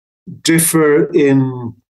 differ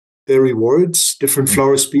in their rewards. Different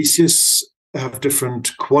flower species have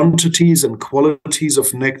different quantities and qualities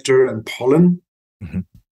of nectar and pollen. Mm-hmm.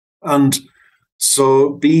 And so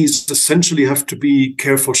bees essentially have to be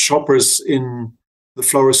careful shoppers in the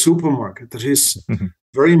flower supermarket. That is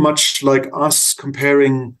very much like us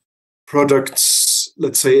comparing products,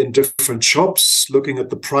 let's say, in different shops, looking at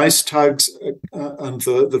the price tags and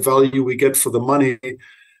the value we get for the money.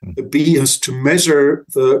 The bee has to measure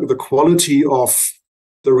the quality of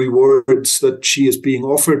the rewards that she is being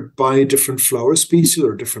offered by different flower species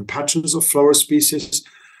or different patches of flower species,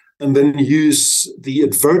 and then use the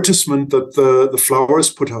advertisement that the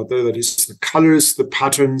flowers put out there, that is the colors, the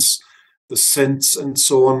patterns, the scents, and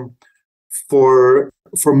so on, for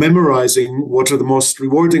memorizing what are the most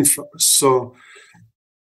rewarding flowers. So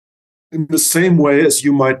in the same way as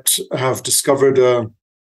you might have discovered a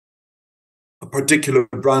particular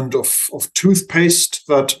brand of toothpaste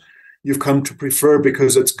that you've come to prefer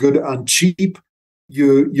because it's good and cheap,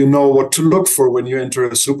 you know what to look for when you enter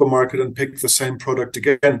a supermarket and pick the same product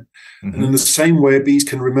again. Mm-hmm. And in the same way, bees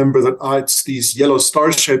can remember that it's these yellow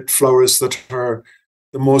star-shaped flowers that are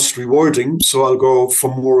the most rewarding. So I'll go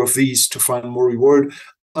for more of these to find more reward,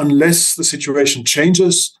 unless the situation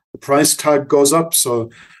changes, the price tag goes up. So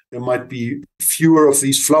there might be fewer of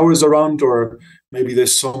these flowers around, or maybe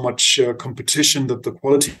there's so much competition that the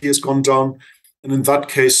quality has gone down. And in that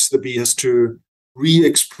case, the bee has to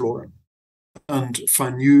re-explore and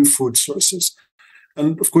find new food sources.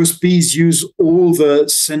 And of course, bees use all the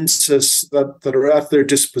senses that are at their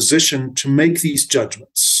disposition to make these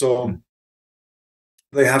judgments. So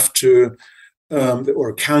they have to,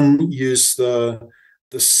 or can use the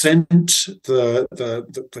scent,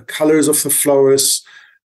 the colors of the flowers,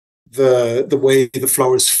 the way the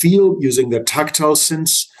flowers feel using their tactile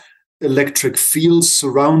sense, electric fields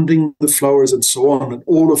surrounding the flowers, and so on. And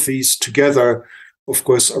all of these together, of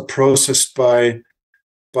course, are processed by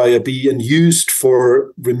a bee and used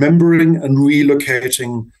for remembering and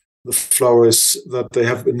relocating the flowers that they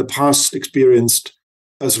have in the past experienced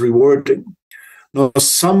as rewarding. Now,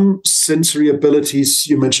 some sensory abilities,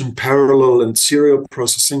 you mentioned parallel and serial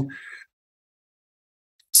processing.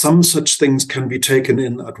 Some such things can be taken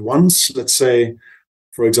in at once. Let's say,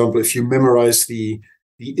 for example, if you memorize the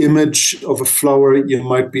image of a flower, you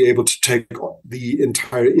might be able to take the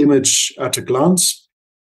entire image at a glance.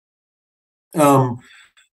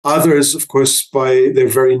 Others, of course, by their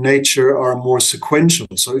very nature, are more sequential.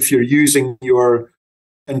 So if you're using your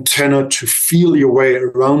antenna to feel your way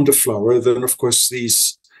around a flower, then of course the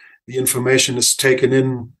information is taken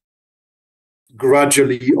in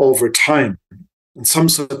gradually over time. And some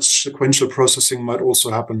such sequential processing might also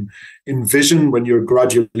happen in vision when you're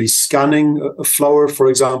gradually scanning a flower, for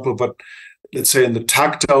example. But let's say in the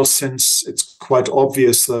tactile sense, it's quite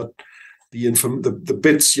obvious that the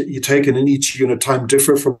bits you taken in each unit time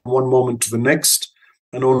differ from one moment to the next,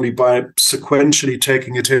 and only by sequentially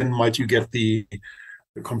taking it in might you get the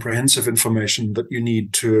comprehensive information that you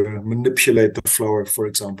need to manipulate the flower, for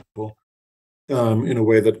example, in a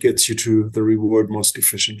way that gets you to the reward most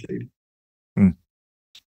efficiently.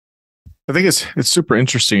 I think it's super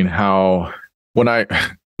interesting how when I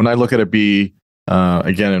look at a bee,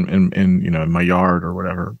 again in my yard or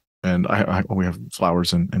whatever, and we have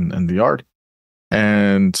flowers in the yard,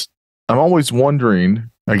 and I'm always wondering.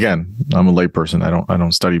 Again, I'm a layperson. I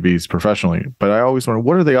don't study bees professionally, but I always wonder,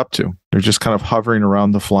 what are they up to? They're just kind of hovering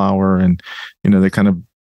around the flower, and they kind of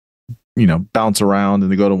bounce around,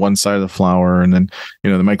 and they go to one side of the flower, and then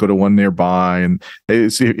they might go to one nearby. And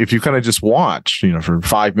if you kind of just watch for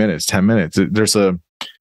 5 minutes, 10 minutes,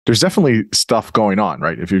 there's definitely stuff going on,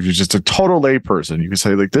 right? If you're just a total layperson, you can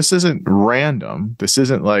say, like, this isn't random. This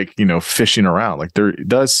isn't like fishing around. Like, there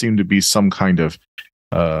does seem to be some kind of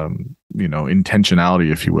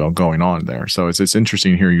intentionality, if you will, going on there. So it's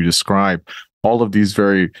interesting here you describe all of these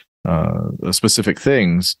very specific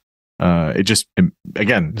things.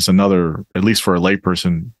 Again, it's another, at least for a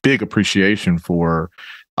layperson, big appreciation for.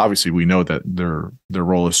 Obviously, we know that their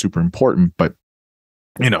role is super important, but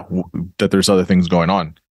that there's other things going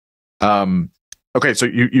on. Okay, so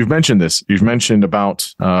you've mentioned this. You've mentioned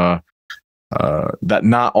about that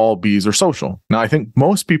not all bees are social. Now, I think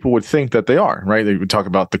most people would think that they are, right? They would talk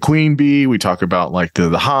about the queen bee. We talk about like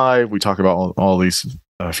the hive. We talk about all these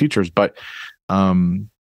features, but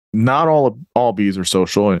not all bees are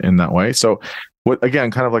social in that way. So, what again,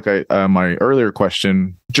 kind of like my earlier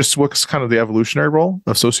question, just what's kind of the evolutionary role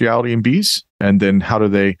of sociality in bees, and then how do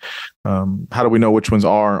we know which ones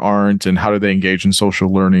aren't, and how do they engage in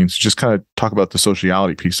social learning? So just kind of talk about the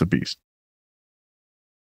sociality piece of bees.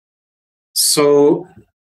 So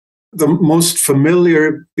the most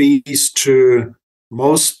familiar bees to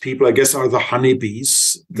most people, I guess, are the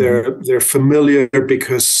honeybees. They're familiar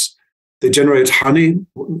because they generate honey.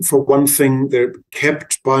 For one thing, they're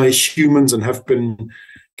kept by humans and have been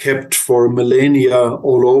kept for millennia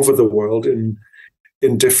all over the world in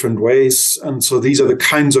different ways. And so these are the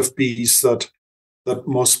kinds of bees that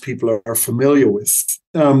most people are familiar with.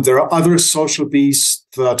 There are other social bees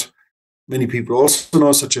that many people also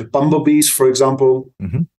know, such as bumblebees, for example.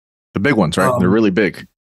 Mm-hmm. The big ones, right? They're really big.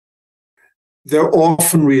 They're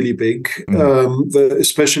often really big.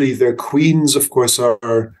 Especially their queens, of course,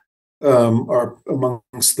 are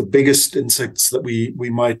amongst the biggest insects that we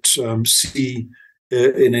might see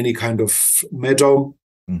in any kind of meadow.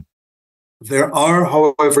 There are,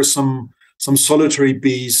 however, some solitary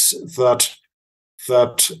bees that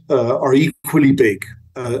are equally big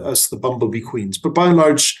as the bumblebee queens. But by and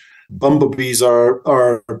large, bumblebees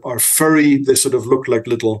are furry. They sort of look like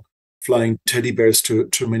little flying teddy bears to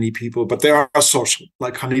many people, but they are social.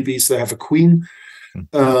 Like honeybees, they have a queen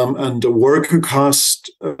and a worker caste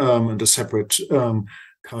and a separate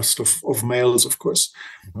cast of males, of course.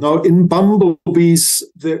 Now, in bumblebees,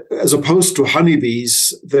 as opposed to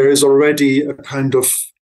honeybees, there is already a kind of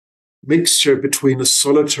mixture between a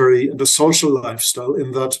solitary and a social lifestyle,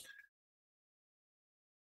 in that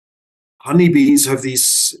honeybees have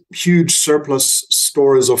these huge surplus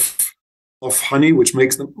stores of honey, which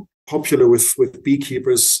makes them popular with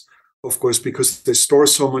beekeepers, of course, because they store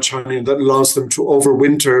so much honey, and that allows them to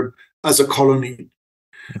overwinter as a colony.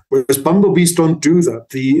 Whereas bumblebees don't do that.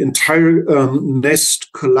 The entire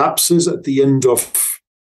nest collapses at the end of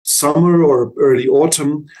summer or early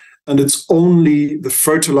autumn, and it's only the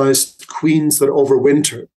fertilized queens that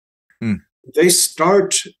overwinter. They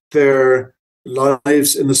start their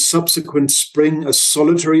lives in the subsequent spring as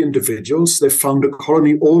solitary individuals. They found a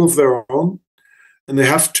colony all of their own, and they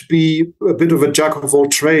have to be a bit of a jack of all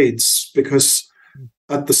trades, because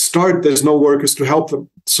at the start there's no workers to help them.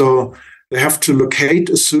 So they have to locate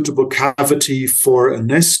a suitable cavity for a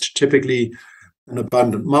nest, typically an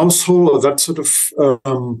abandoned mouse hole or that sort of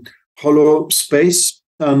hollow space,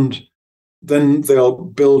 and then they'll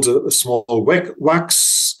build a small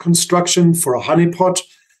wax construction for a honey pot,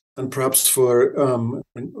 and perhaps for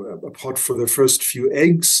a pot for their first few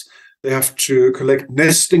eggs. They have to collect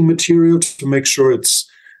nesting material to make sure it's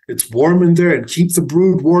warm in there and keep the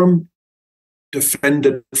brood warm, defend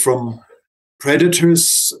it from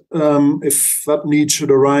predators if that need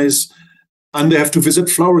should arise. And they have to visit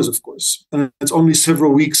flowers, of course. And it's only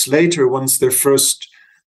several weeks later, once their first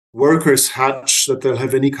workers hatch, that they'll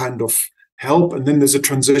have any kind of help. And then there's a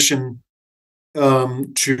transition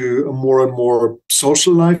to a more and more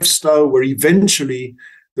social lifestyle, where eventually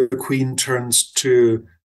the queen turns to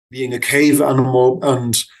being a cave animal,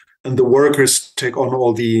 and the workers take on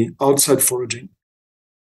all the outside foraging.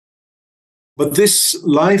 But this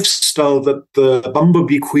lifestyle that the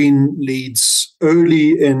bumblebee queen leads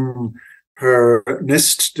early in her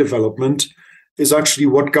nest development is actually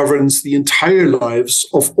what governs the entire lives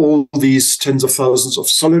of all these tens of thousands of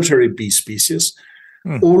solitary bee species,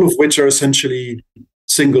 all of which are essentially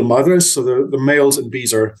single mothers. So the males in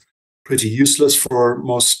bees are pretty useless for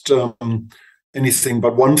most anything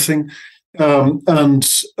but one thing. So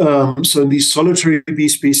in these solitary bee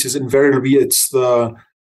species, invariably it's the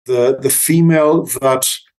female that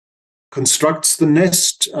constructs the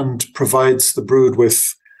nest and provides the brood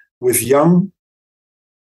with young,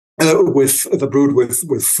 with the brood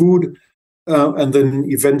with food, and then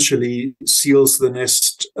eventually seals the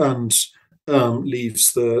nest and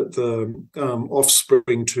leaves the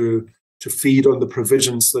offspring to feed on the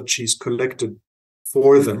provisions that she's collected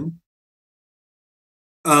for them.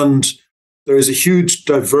 And there is a huge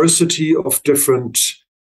diversity of different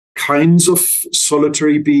kinds of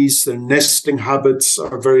solitary bees. Their nesting habits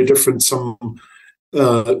are very different. Some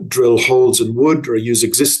drill holes in wood or use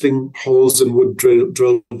existing holes in wood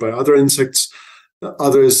drilled by other insects.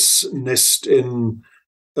 Others nest in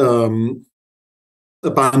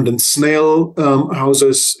abandoned snail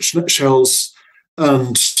houses, shells,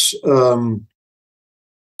 and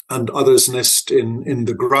others nest in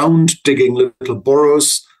the ground, digging little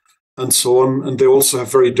burrows, and so on. And they also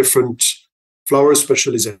have very different flower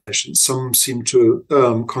specializations. Some seem to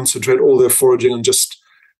concentrate all their foraging on just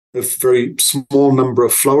a very small number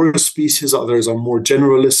of flower species. Others are more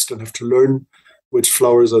generalist and have to learn which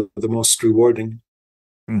flowers are the most rewarding.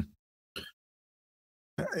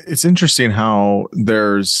 It's interesting how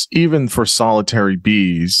there's, even for solitary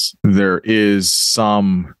bees, there is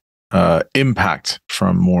some impact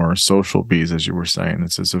from more social bees, as you were saying.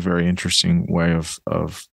 It's a very interesting way of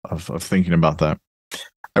thinking about that.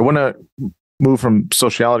 I want to move from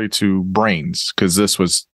sociality to brains, because this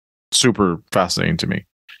was super fascinating to me.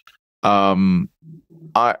 I mean,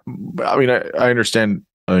 I understand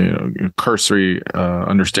cursory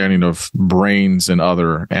understanding of brains in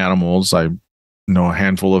other animals. I know a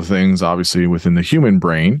handful of things, obviously, within the human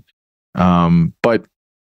brain. But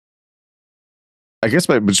I guess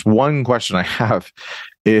just one question I have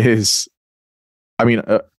is, I mean,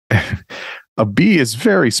 a bee is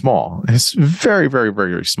very small. It's very, very,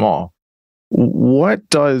 very, very small. What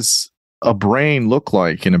does a brain look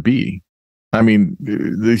like in a bee? I mean,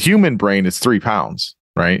 the human brain is 3 pounds,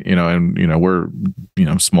 right? And we're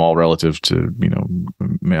small relative to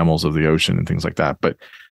mammals of the ocean and things like that. But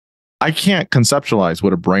I can't conceptualize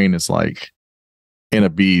what a brain is like in a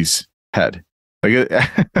bee's head. Like,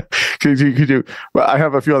 could you? Well, I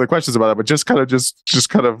have a few other questions about that, but just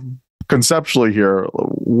kind of conceptually here,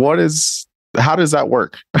 how does that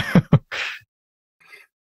work?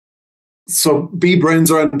 So bee brains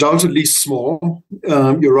are undoubtedly small.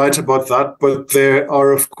 You're right about that, but they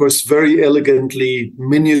are, of course, very elegantly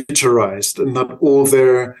miniaturized, and that all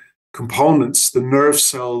their components, the nerve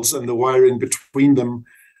cells and the wiring between them,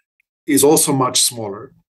 is also much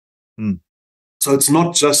smaller. So it's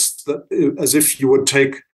not just that, as if you would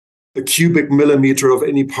take a cubic millimeter of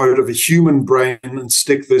any part of a human brain and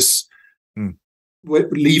stick this,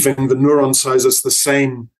 leaving the neuron sizes the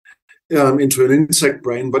same into an insect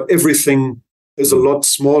brain, but everything is a lot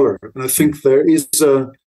smaller. And I think there is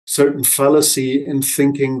a certain fallacy in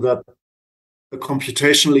thinking that the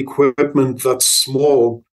computational equipment that's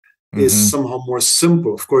small is somehow more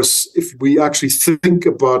simple. Of course, if we actually think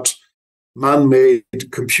about man-made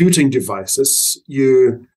computing devices,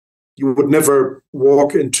 you would never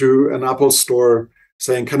walk into an Apple store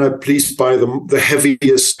saying, "Can I please buy the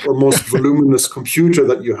heaviest or most voluminous computer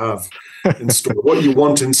that you have in store?" What you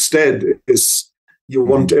want instead is you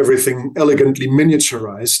want everything elegantly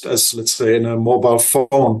miniaturized, as, let's say, in a mobile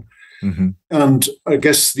phone. And I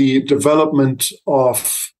guess the development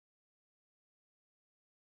of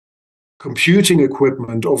computing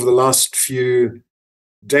equipment over the last few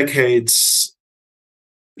decades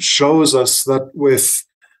shows us that with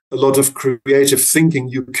a lot of creative thinking,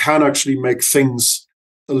 you can actually make things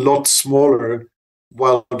a lot smaller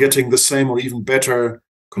while getting the same or even better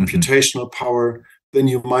computational power than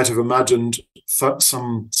you might have imagined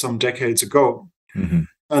some decades ago.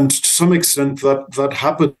 And to some extent, that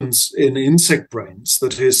happens in insect brains.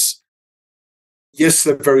 That is, yes,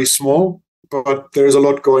 they're very small, but there's a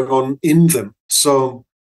lot going on in them. So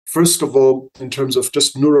first of all, in terms of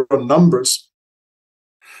just neuron numbers,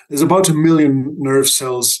 there's about 1 million nerve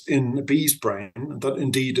cells in a bee's brain. That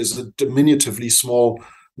indeed is a diminutively small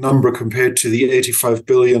number compared to the 85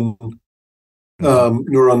 billion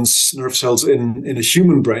nerve cells in a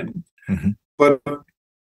human brain. But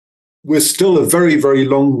we're still a very, very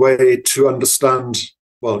long way to understand,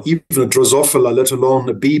 well, even a Drosophila, let alone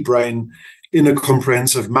a bee brain, in a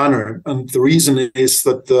comprehensive manner. And the reason is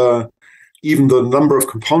that even though the number of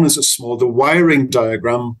components is small, the wiring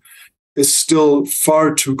diagram is still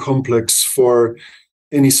far too complex for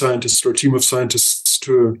any scientist or team of scientists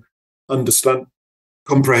to understand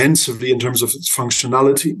comprehensively in terms of its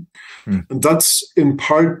functionality. And that's in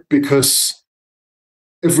part because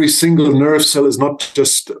every single nerve cell is not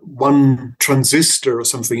just one transistor or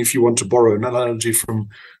something, if you want to borrow an analogy from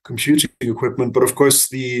computing equipment, but of course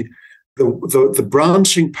the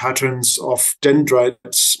branching patterns of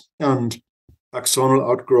dendrites and axonal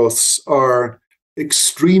outgrowths are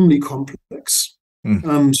extremely complex.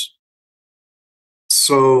 And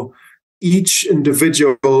so each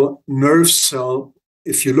individual nerve cell,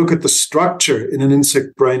 if you look at the structure in an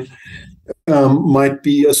insect brain, might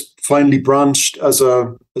be as finely branched as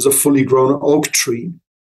a fully grown oak tree,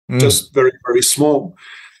 just very, very small.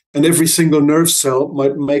 And every single nerve cell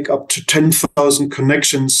might make up to 10,000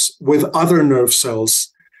 connections with other nerve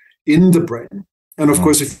cells in the brain. And of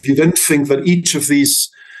course, if you then think that each of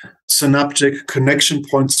these synaptic connection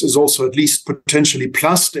points is also at least potentially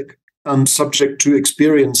plastic and subject to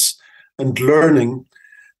experience and learning,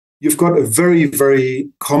 you've got a very, very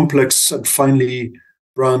complex and finely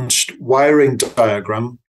branched wiring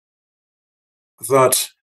diagram that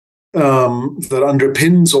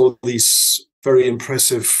underpins all these very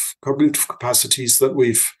impressive cognitive capacities that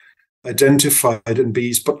we've identified in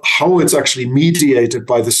bees. But how it's actually mediated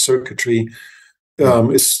by the circuitry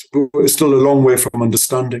is still a long way from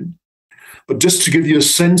understanding. But just to give you a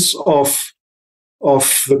sense of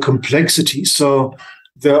the complexity, so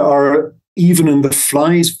there are, even in the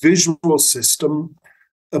fly's visual system,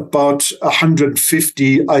 about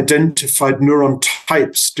 150 identified neuron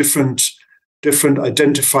types, different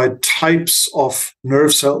identified types of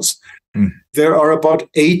nerve cells. There are about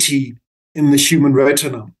 80 in the human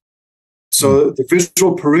retina. So the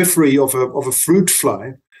visual periphery of a fruit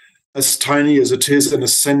fly, as tiny as it is, in a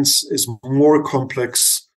sense, is more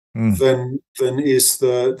complex than is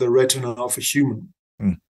the retina of a human.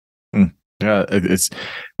 Yeah, it's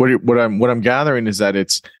what I'm gathering is that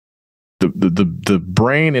it's the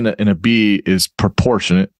brain in a bee is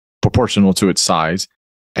proportional to its size,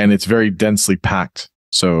 and it's very densely packed.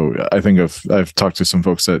 So I think I've talked to some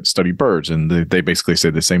folks that study birds, and they basically say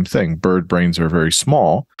the same thing. Bird brains are very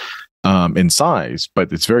small in size,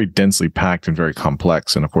 but it's very densely packed and very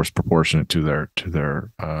complex, and of course proportionate to their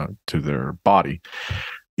body.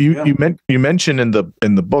 You mentioned in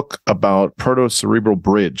the book about protocerebral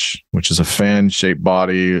bridge, which is a fan-shaped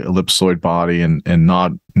body, ellipsoid body, and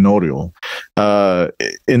nodule.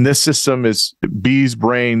 In this system, is bees'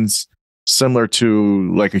 brains similar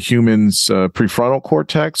to like a human's prefrontal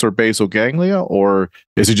cortex or basal ganglia, or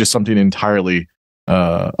is it just something entirely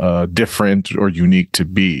different or unique to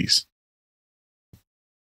bees?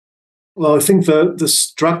 Well, I think the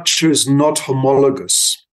structure is not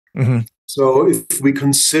homologous. Mm-hmm. So if we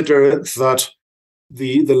consider that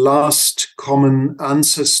the last common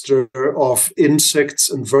ancestor of insects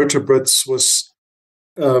and vertebrates was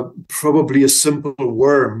probably a simple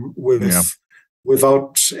worm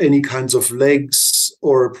without any kinds of legs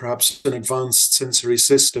or perhaps an advanced sensory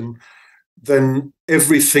system, then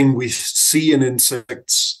everything we see in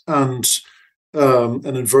insects and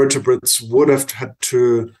invertebrates would have had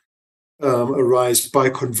to arise by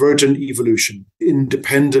convergent evolution,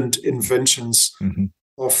 independent inventions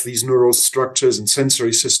of these neural structures and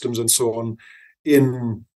sensory systems and so on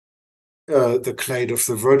in the clade of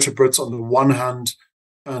the vertebrates on the one hand,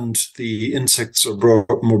 and the insects, or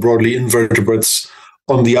more broadly invertebrates,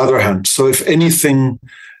 on the other hand. So if anything,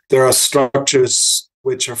 there are structures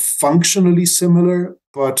which are functionally similar,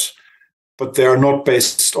 but they are not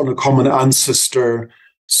based on a common ancestor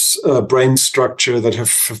brain structure that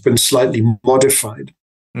have been slightly modified.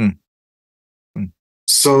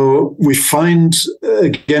 So we find,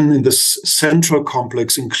 again, in this central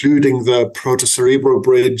complex, including the protocerebral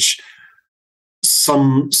bridge,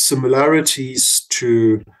 some similarities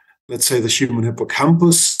to, let's say, the human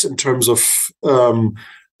hippocampus in terms of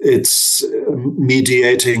its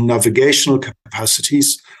mediating navigational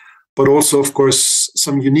capacities, but also, of course,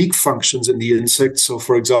 some unique functions in the insect. So,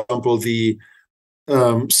 for example, the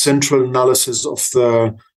central analysis of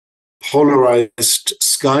the polarized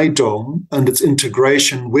sky dome and its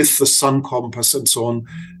integration with the sun compass and so on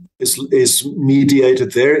is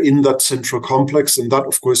mediated there in that central complex. And that,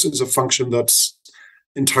 of course, is a function that's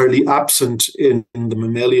entirely absent in the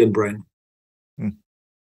mammalian brain.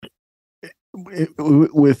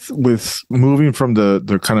 With moving from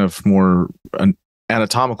the kind of more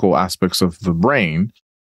anatomical aspects of the brain,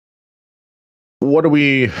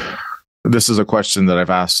 this is a question that I've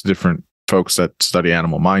asked different folks that study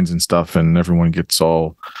animal minds and stuff, and everyone gets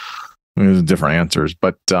all different answers.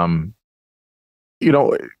 But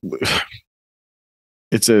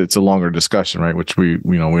it's a longer discussion, right? Which we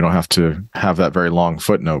don't have to have that very long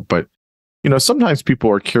footnote. But sometimes people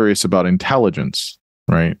are curious about intelligence,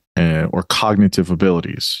 right, or cognitive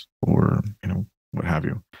abilities, or what have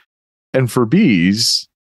you. And for bees,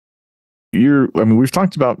 we've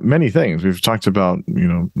talked about many things. We've talked about,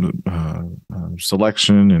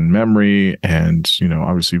 selection and memory and,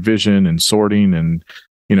 obviously vision and sorting and,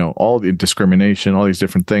 all the discrimination, all these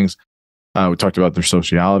different things. We talked about their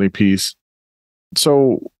sociality piece.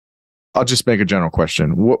 So I'll just make a general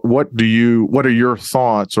question. What are your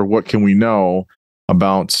thoughts, or what can we know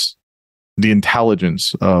about the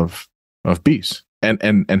intelligence of bees,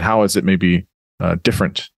 and how is it maybe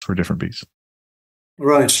different for different bees?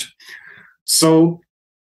 Right. So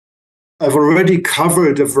I've already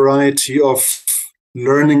covered a variety of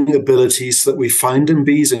learning abilities that we find in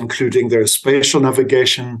bees, including their spatial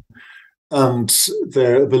navigation and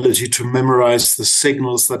their ability to memorize the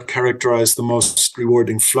signals that characterize the most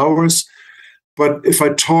rewarding flowers. But if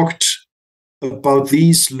I talked about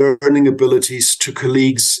these learning abilities to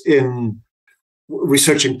colleagues in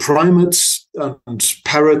researching primates and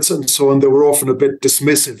parrots and so on, they were often a bit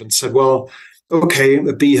dismissive and said, well, okay,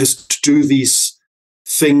 a bee has to do these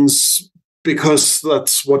things because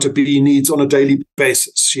that's what a bee needs on a daily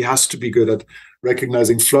basis. She has to be good at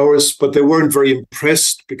recognizing flowers, but they weren't very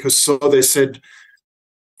impressed because they said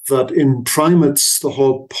that in primates, the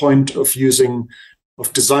whole point of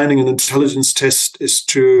designing an intelligence test is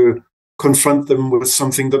to confront them with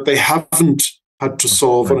something that they haven't had to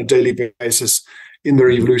solve on a daily basis in their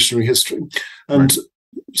evolutionary history. And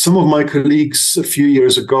some of my colleagues a few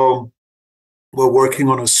years ago were working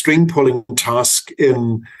on a string pulling task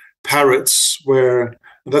in parrots, where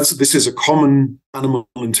this is a common animal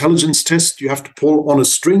intelligence test. You have to pull on a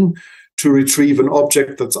string to retrieve an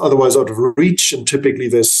object that's otherwise out of reach, and typically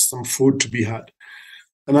there's some food to be had.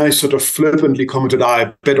 And I sort of flippantly commented,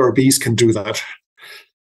 I bet our bees can do that.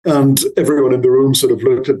 And everyone in the room sort of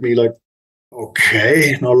looked at me like,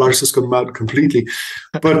 okay, now Lars has gone mad completely.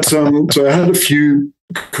 But so I had a few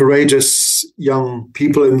courageous young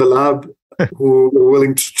people in the lab who were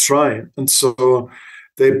willing to try. And so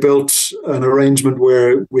they built an arrangement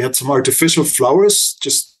where we had some artificial flowers,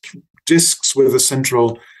 just discs with a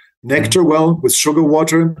central nectar well with sugar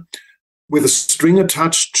water, with a string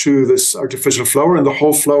attached to this artificial flower, and the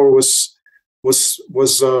whole flower was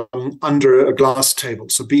under a glass table.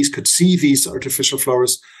 So bees could see these artificial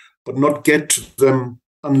flowers, but not get to them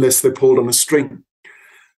unless they pulled on a string.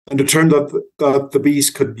 And it turned out that the bees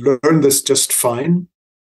could learn this just fine,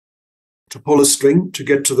 to pull a string to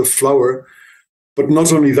get to the flower. But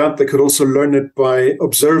not only that, they could also learn it by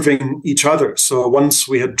observing each other. So once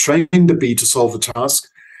we had trained the bee to solve the task,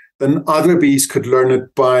 then other bees could learn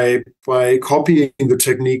it by copying the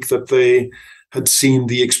technique that they had seen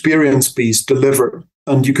the experienced bees deliver.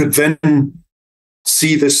 And you could then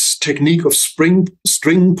see this technique of string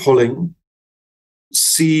pulling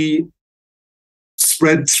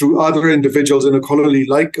spread through other individuals in a colony,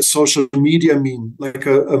 like a social media meme, like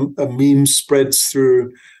a meme spreads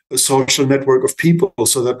through a social network of people,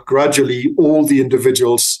 so that gradually all the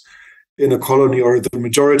individuals in a colony, or the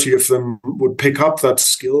majority of them, would pick up that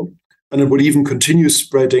skill, and it would even continue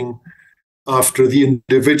spreading after the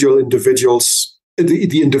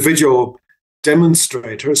individual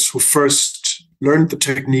demonstrators who first learned the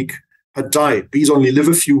technique had died. Bees only live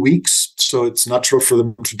a few weeks, so it's natural for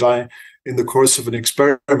them to die in the course of an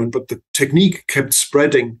experiment, but the technique kept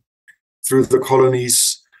spreading through the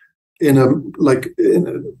colonies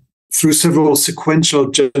through several sequential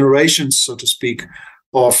generations, so to speak,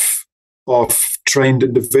 of trained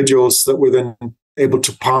individuals that were then able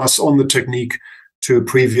to pass on the technique to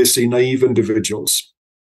previously naive individuals.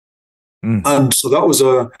 And so that was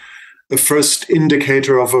a first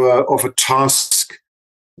indicator of a task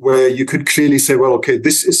where you could clearly say, well, okay,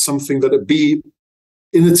 this is something that a bee,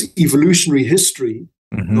 in its evolutionary history,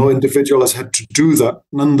 no individual has had to do that.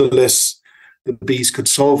 Nonetheless, the bees could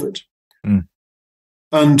solve it.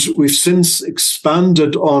 And we've since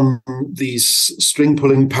expanded on these string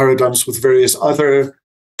pulling paradigms with various other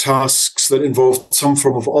tasks that involve some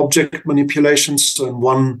form of object manipulation. So in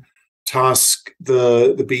one task,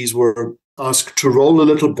 the bees were asked to roll a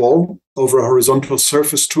little ball over a horizontal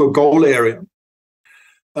surface to a goal area.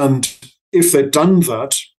 And if they'd done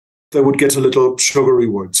that, they would get a little sugar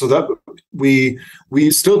reward. So that we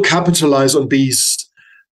still capitalize on bees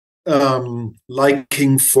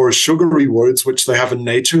liking for sugar rewards, which they have in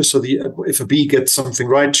nature. So if a bee gets something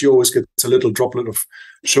right, she always gets a little droplet of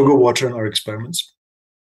sugar water in our experiments.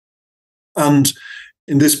 And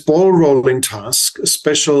in this ball rolling task, a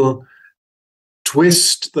special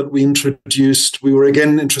twist that we introduced, we were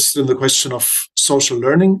again interested in the question of social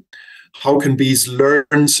learning. How can bees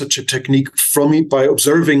learn such a technique by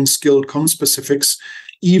observing skilled conspecifics,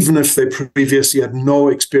 even if they previously had no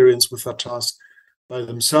experience with that task by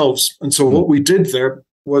themselves? And so what we did there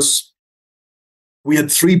was we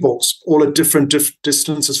had 3 balls, all at different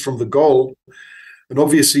distances from the goal. And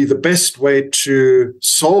obviously the best way to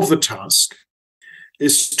solve the task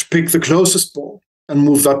is to pick the closest ball and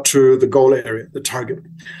move that to the goal area, the target.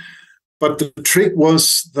 But the trick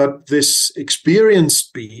was that this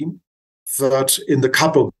experienced bee, that in the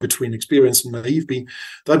couple between experienced and naive bee,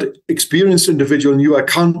 that experienced individual knew, I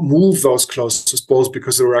can't move those closest balls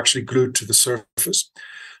because they were actually glued to the surface.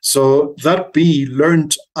 So that bee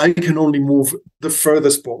learned, I can only move the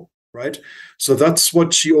furthest ball, right? So that's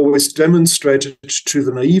what she always demonstrated to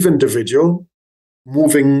the naive individual,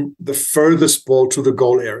 moving the furthest ball to the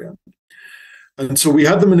goal area. And so we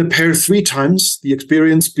had them in a pair 3 times, the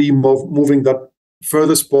experienced bee moving that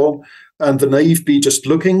furthest ball, and the naive bee just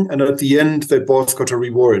looking, and at the end, they both got a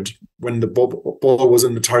reward when the ball was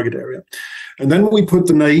in the target area. And then we put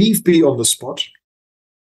the naive bee on the spot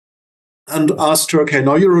and asked her, okay,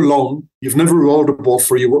 now you're alone. You've never rolled a ball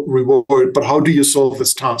for your reward, but how do you solve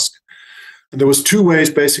this task? And there was 2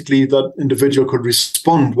 ways, basically, that individual could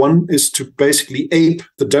respond. One is to basically ape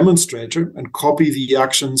the demonstrator and copy the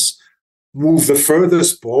actions, move the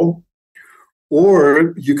furthest ball.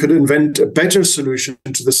 Or you could invent a better solution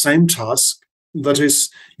to the same task, that is,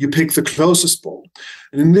 you pick the closest ball.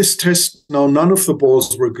 And in this test, now none of the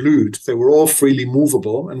balls were glued. They were all freely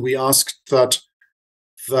movable. And we asked that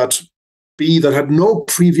bee that had no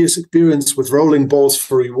previous experience with rolling balls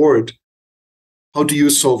for reward, how do you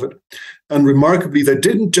solve it? And remarkably, they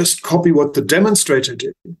didn't just copy what the demonstrator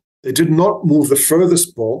did. They did not move the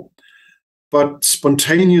furthest ball, but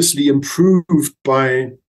spontaneously improved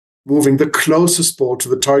by moving the closest ball to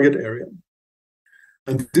the target area.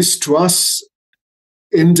 And this to us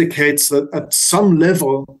indicates that at some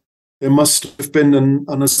level, there must have been an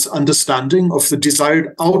understanding of the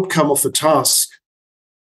desired outcome of the task,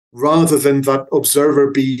 rather than that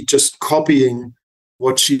observer bee just copying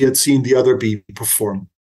what she had seen the other bee perform.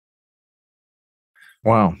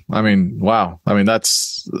 Wow.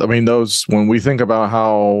 Those, when we think about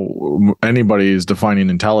how anybody is defining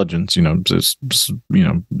intelligence, just,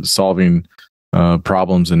 solving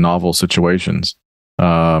problems in novel situations,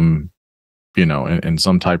 in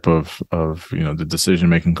some type of the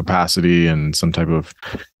decision-making capacity and some type of,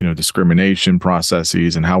 discrimination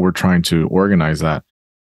processes and how we're trying to organize that.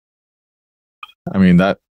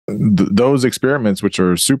 Those experiments, which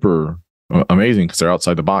are super amazing because they're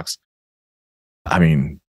outside the box. I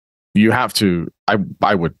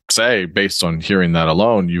I would say, based on hearing that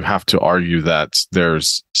alone, you have to argue that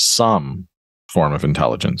there's some form of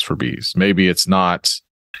intelligence for bees. Maybe it's not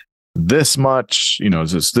this much,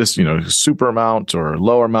 it's this, super amount or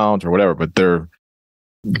lower amount or whatever, but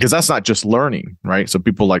because that's not just learning, right? So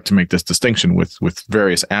people like to make this distinction with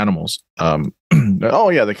various animals. Oh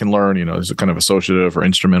yeah, they can learn, there's a kind of associative or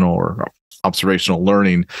instrumental or observational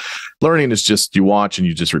learning. Learning is just you watch and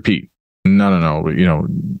you just repeat. No.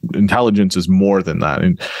 Intelligence is more than that.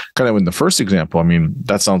 And kind of in the first example, I mean,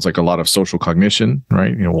 that sounds like a lot of social cognition,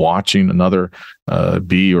 right? Watching another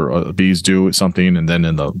bee or bees do something. And then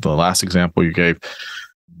in the last example you gave,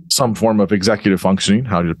 some form of executive functioning,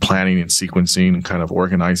 how you're planning and sequencing and kind of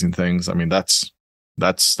organizing things. I mean, that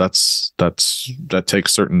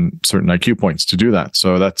takes certain IQ points to do that.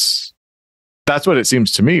 So that's what it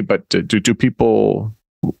seems to me. But do people,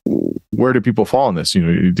 where do people fall in this?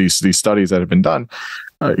 These studies that have been done,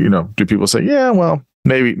 do people say, yeah, well,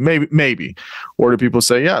 maybe, or do people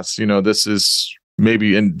say, yes, this is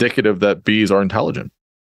maybe indicative that bees are intelligent?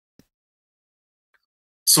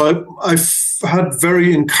 So I've had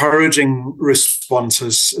very encouraging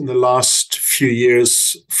responses in the last few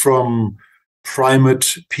years from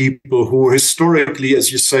primate people who historically, as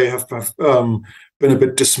you say, have been a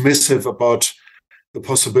bit dismissive about the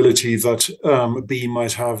possibility that a bee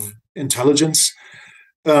might have intelligence.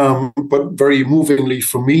 But very movingly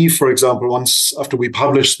for me, for example, once after we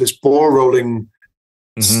published this ball rolling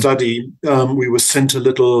study, we were sent a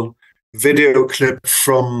little video clip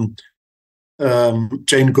from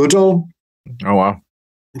Jane Goodall. Oh, wow.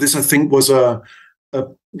 This, I think, was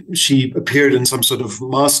she appeared in some sort of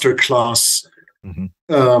master class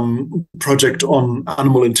project on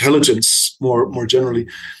animal intelligence more generally.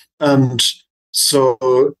 And so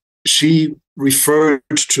she referred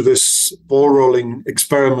to this ball rolling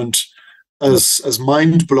experiment as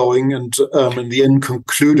mind-blowing, and in the end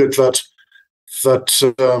concluded that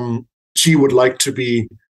she would like to be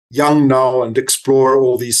young now and explore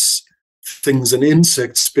all these things in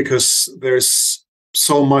insects, because there's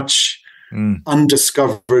so much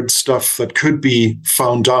undiscovered stuff that could be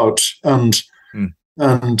found out, and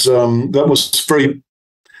that was very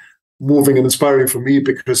moving and inspiring for me,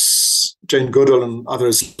 because Jane Goodall and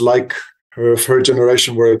others like her of her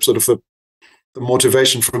generation were sort of the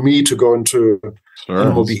motivation for me to go into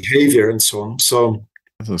animal behavior and so on. So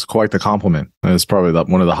this is quite the compliment. It's probably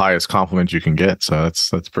one of the highest compliments you can get. So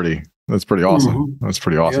that's pretty awesome. That's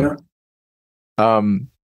pretty awesome. Yeah.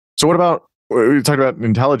 So what about, we talked about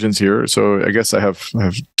intelligence here. So I guess I have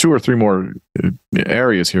 2 or 3 more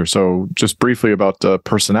areas here. So just briefly about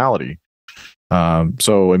personality.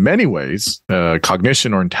 So in many ways,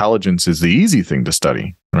 cognition or intelligence is the easy thing to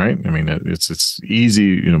study, right? I mean, it's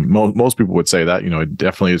easy. Most people would say that. It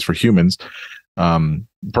definitely is for humans.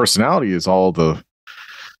 Personality is all the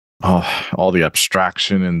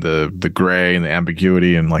abstraction and the gray and the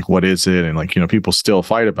ambiguity and like, what is it? And like, people still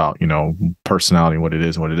fight about, personality, what it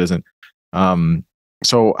is and what it isn't.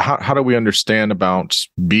 So how do we understand about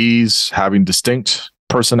bees having distinct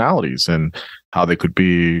personalities and how they could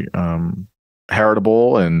be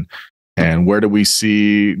heritable, and where do we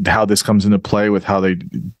see how this comes into play with how they,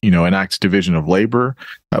 enact division of labor?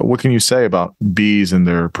 What can you say about bees and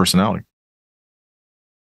their personality?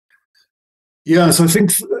 Yeah, so I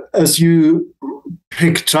think, as you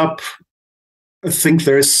picked up, I think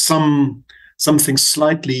there is something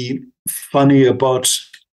slightly funny about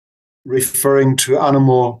referring to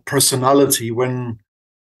animal personality when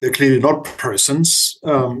they're clearly not persons.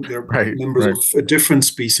 They're members of a different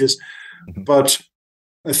species. But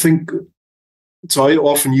I think, so I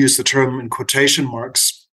often use the term in quotation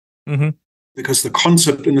marks, because the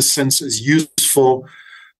concept in a sense is useful,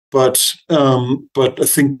 but I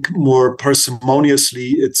think more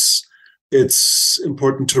parsimoniously, it's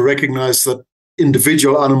important to recognize that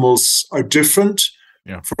individual animals are different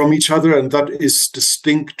from each other, and that is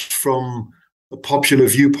distinct from a popular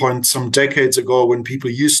viewpoint some decades ago when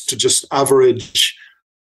people used to just average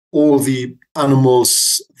all the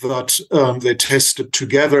animals that they tested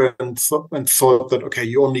together and thought that, okay,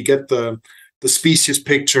 you only get the species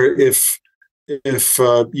picture if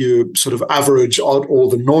you sort of average out all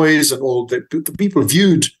the noise, and all the people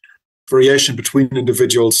viewed variation between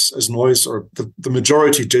individuals as noise, or the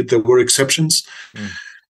majority did. There were exceptions.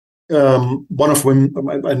 One of whom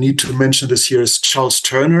I need to mention this year is Charles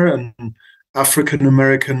Turner, an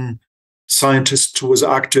African-American scientist who was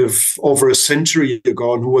active over a century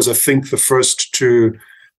ago, and who was, I think, the first to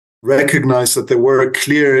recognize that there were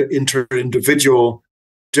clear inter-individual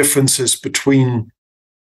differences between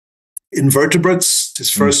invertebrates. His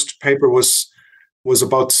first paper was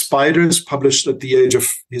about spiders, published at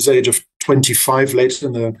his age of 25, late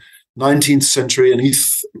in the 19th century, and he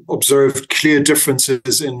observed clear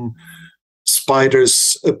differences in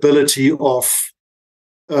spiders' ability of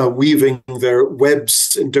weaving their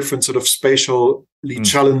webs in different sort of spatially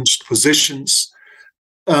challenged positions.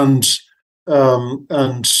 And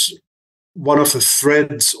one of the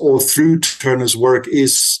threads all through Turner's work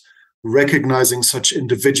is recognizing such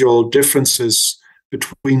individual differences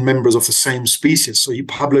between members of the same species. So he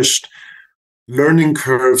published learning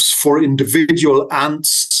curves for individual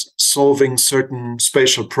ants solving certain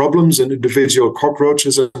spatial problems and individual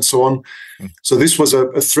cockroaches and so on. So this was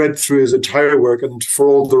a thread through his entire work, and for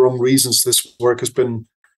all the wrong reasons, this work has been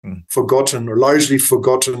forgotten, or largely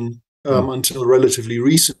forgotten, until relatively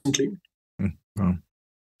recently.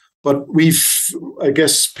 But we've, I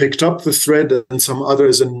guess, picked up the thread and some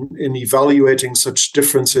others in evaluating such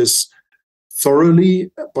differences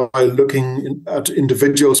thoroughly by looking at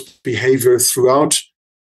individuals' behavior throughout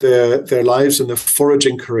their lives and their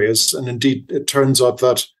foraging careers. And indeed, it turns out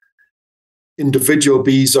that individual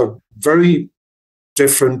bees are very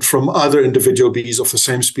different from other individual bees of the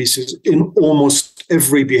same species in almost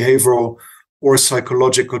every behavioral or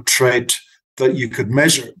psychological trait that you could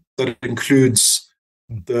measure. That includes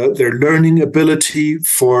their learning ability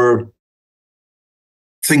for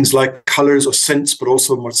things like colors or scents, but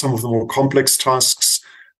also some of the more complex tasks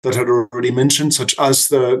that I had already mentioned, such as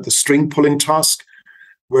the string pulling task,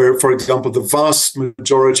 where, for example, the vast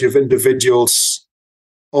majority of individuals,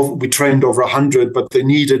 we trained over 100, but they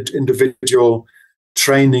needed individual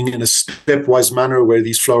training in a stepwise manner where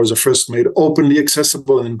these flowers are first made openly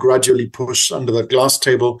accessible and then gradually pushed under the glass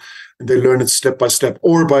table, and they learn it step by step,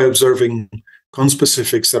 or by observing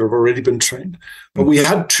conspecifics that have already been trained. But we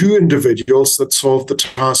had 2 individuals that solved the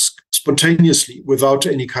task spontaneously without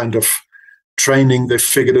any kind of training. They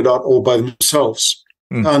figured it out all by themselves.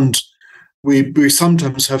 And we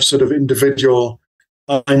sometimes have sort of individual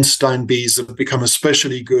Einstein bees that become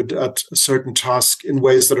especially good at a certain task in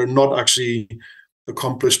ways that are not actually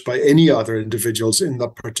accomplished by any other individuals in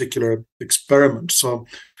that particular experiment. So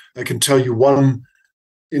I can tell you one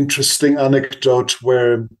interesting anecdote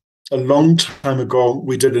where a long time ago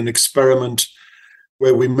we did an experiment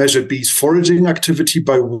where we measured bees' foraging activity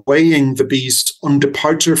by weighing the bees on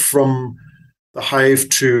departure from the hive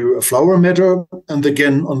to a flower meadow and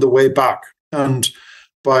again on the way back. And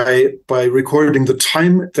by recording the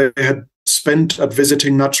time they had spent at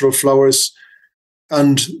visiting natural flowers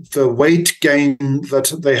and the weight gain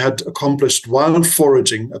that they had accomplished while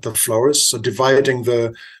foraging at the flowers, so dividing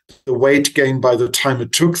the weight gain by the time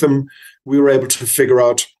it took them, we were able to figure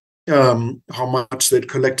out how much they'd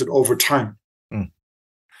collected over time.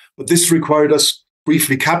 But this required us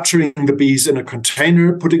briefly capturing the bees in a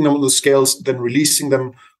container, putting them on the scales, then releasing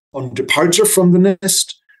them on departure from the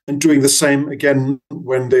nest, and doing the same again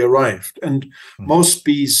when they arrived. And most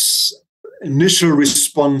bees' initial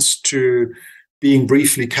response to being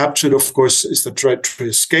briefly captured, of course, is the try to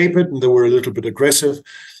escape it, and they were a little bit aggressive.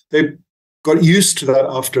 They got used to that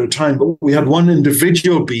after a time, but we had one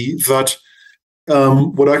individual bee that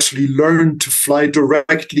would actually learn to fly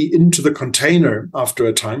directly into the container after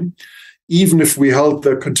a time. Even if we held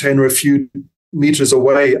the container a few meters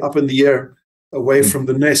away, up in the air, away from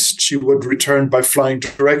the nest, she would return by flying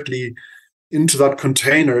directly into that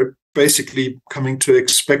container, basically coming to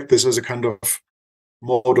expect this as a kind of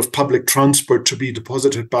mode of public transport to be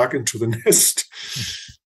deposited back into the nest.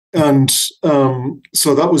 And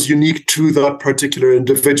so that was unique to that particular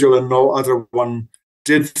individual, and no other one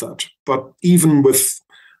did that. But even with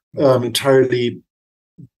entirely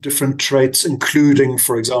different traits, including,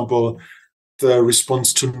 for example, the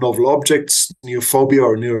response to novel objects, neophobia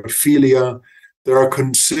or neurophilia, there are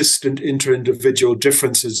consistent inter-individual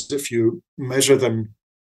differences if you measure them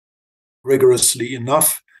rigorously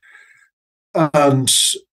enough. And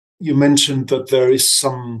you mentioned that there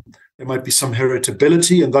might be some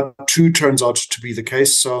heritability, and that too turns out to be the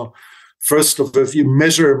case. So first of all, if you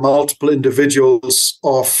measure multiple individuals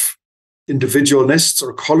of individual nests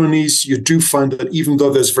or colonies, you do find that even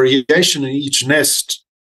though there's variation in each nest,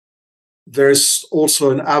 there's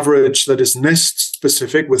also an average that is nest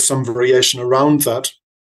specific with some variation around that.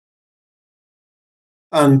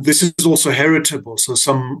 And this is also heritable. So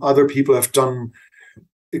some other people have done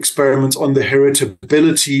experiments on the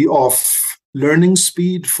heritability of learning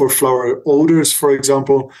speed for flower odors, for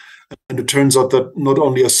example. And it turns out that not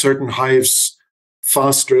only are certain hives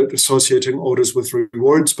faster at associating odors with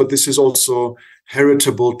rewards, but this is also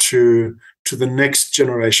heritable to the next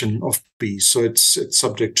generation of bees. So it's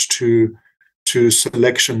subject to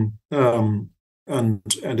selection, and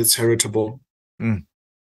it's heritable.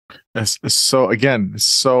 It's so again, it's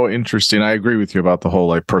so interesting. I agree with you about the whole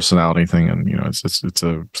like personality thing, and it's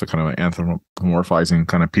a kind of an anthropomorphizing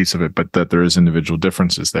kind of piece of it, but that there is individual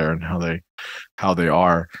differences there and how they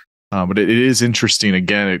are. But it is interesting.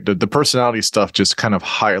 Again, the personality stuff just kind of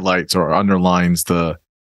highlights or underlines the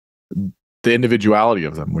individuality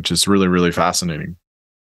of them, which is really, really fascinating.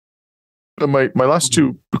 My last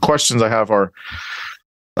two questions I have are,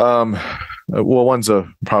 well, one's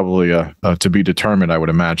probably to be determined, I would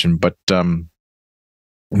imagine, but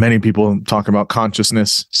many people talk about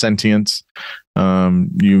consciousness, sentience.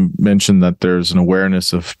 You mentioned that there's an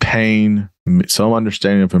awareness of pain, some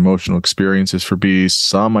understanding of emotional experiences for bees,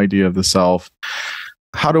 some idea of the self.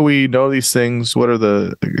 How do we know these things? What are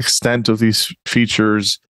the extent of these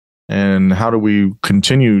features? And how do we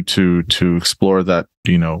continue to explore that,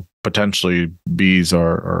 potentially bees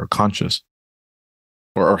are conscious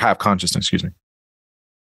or have consciousness, excuse me?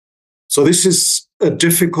 So this is a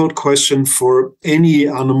difficult question for any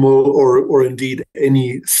animal or indeed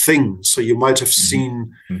anything. So you might have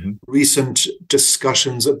seen recent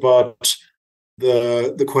discussions about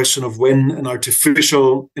the question of when an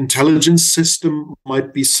artificial intelligence system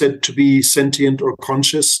might be said to be sentient or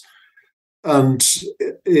conscious. And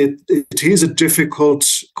it is a difficult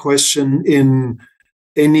question in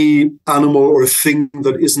any animal or thing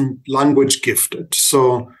that isn't language gifted.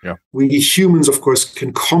 So we humans, of course,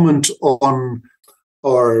 can comment on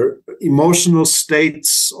our emotional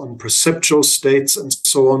states, on perceptual states, and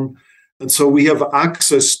so on. And so we have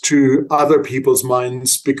access to other people's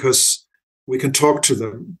minds because we can talk to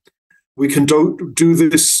them. We can do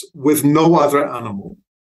this with no other animal.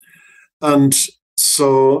 And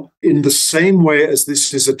so in the same way as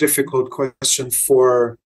this is a difficult question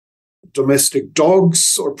for domestic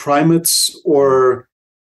dogs or primates or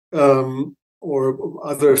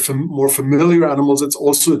other more familiar animals, it's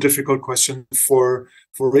also a difficult question for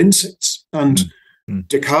insects. And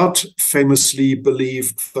Descartes famously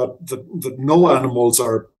believed that no animals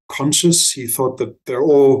are conscious. He thought that they're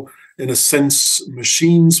all, in a sense,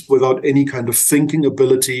 machines without any kind of thinking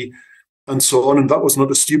ability, and so on. And that was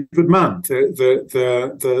not a stupid man.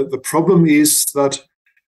 The problem is that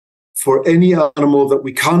for any animal that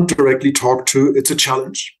we can't directly talk to, it's a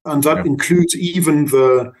challenge. And that includes even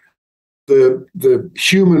the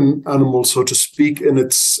human animal, so to speak, in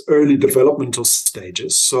its early developmental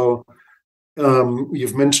stages. So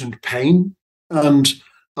you've mentioned pain. And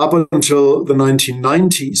up until the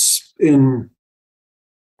 1990s, in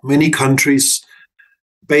many countries,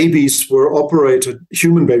 human babies were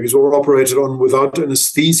operated on without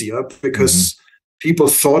anesthesia because people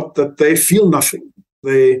thought that they feel nothing.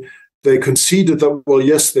 They conceded that, well,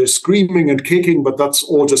 yes, they're screaming and kicking, but that's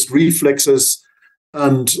all just reflexes,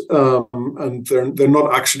 and they're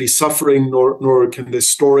not actually suffering, nor can they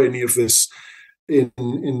store any of this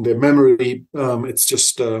in their memory. It's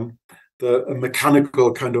just a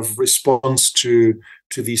mechanical kind of response to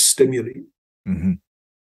these stimuli.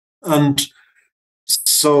 And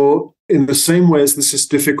so in the same way as this is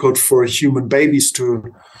difficult for human babies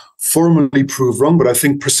to formally prove wrong, but I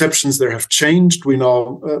think perceptions there have changed. We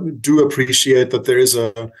now do appreciate that there is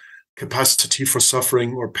a capacity for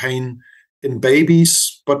suffering or pain in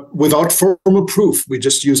babies, but without formal proof. We're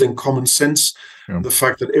just using common sense, the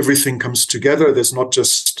fact that everything comes together. There's not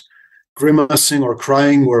just grimacing or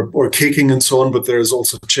crying or kicking and so on, but there's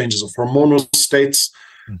also changes of hormonal states.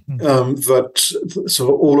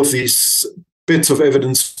 So all of these bits of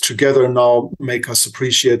evidence together now make us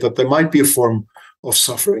appreciate that there might be a form of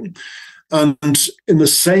suffering. And in the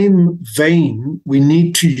same vein, we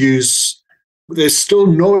need to there's still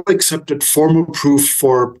no accepted formal proof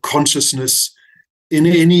for consciousness in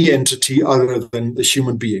any entity other than the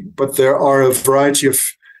human being. But there are a variety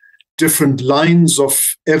of different lines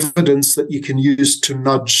of evidence that you can use to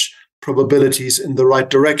nudge probabilities in the right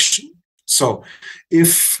direction. So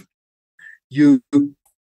if you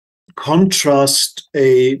contrast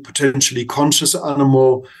a potentially conscious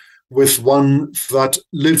animal with one that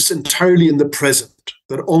lives entirely in the present,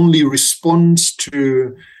 that only responds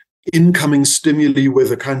to incoming stimuli with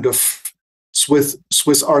a kind of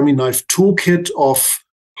Swiss Army knife toolkit of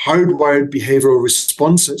hardwired behavioral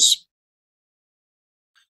responses,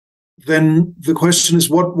 then the question is,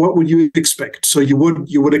 what would you expect? So you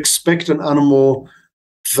would expect an animal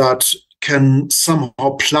that can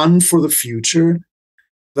somehow plan for the future,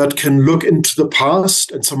 that can look into the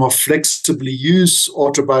past and somehow flexibly use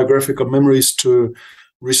autobiographical memories to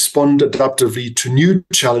respond adaptively to new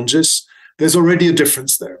challenges. There's already a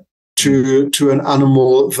difference there to an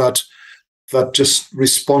animal that just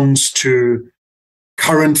responds to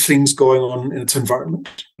current things going on in its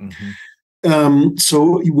environment.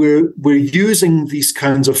 So we're using these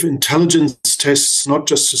kinds of intelligence tests not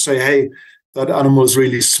just to say, hey, that animal is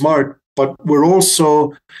really smart, but we're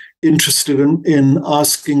also interested in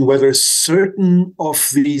asking whether certain of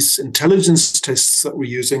these intelligence tests that we're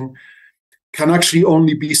using can actually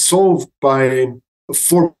only be solved by a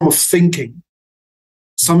form of thinking,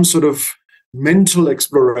 some sort of mental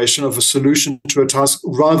exploration of a solution to a task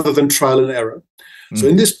rather than trial and error. So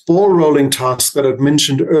in this ball rolling task that I've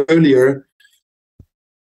mentioned earlier,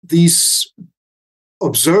 these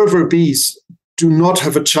observer bees do not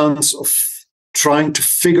have a chance of trying to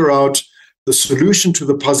figure out the solution to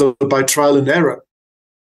the puzzle by trial and error.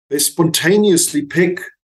 They spontaneously pick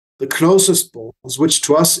the closest balls, which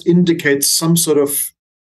to us indicates some sort of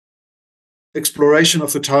exploration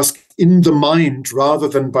of the task in the mind rather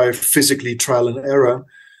than by physically trial and error,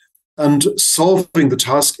 and solving the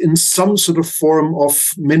task in some sort of form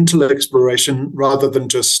of mental exploration rather than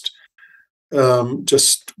just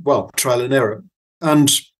trial and error.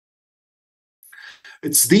 And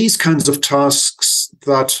it's these kinds of tasks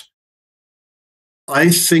that I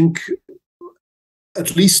think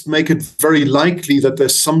at least make it very likely that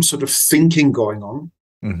there's some sort of thinking going on,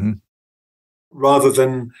 rather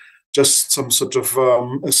than just some sort of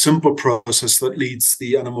a simple process that leads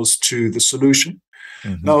the animals to the solution.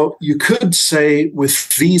 Now, you could say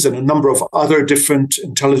with these and a number of other different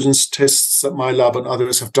intelligence tests that my lab and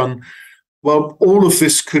others have done, well, all of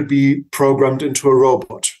this could be programmed into a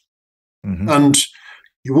robot. And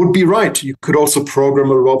you would be right. You could also program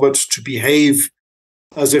a robot to behave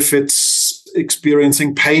as if it's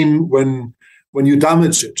experiencing pain when you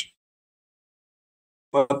damage it.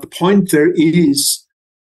 But the point there is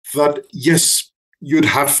that, yes, you'd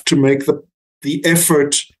have to make the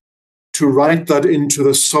effort to write that into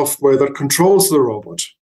the software that controls the robot.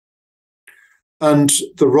 And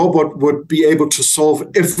the robot would be able to solve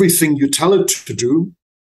everything you tell it to do,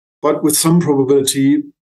 but with some probability,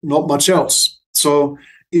 not much else. So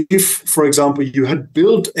if, for example, you had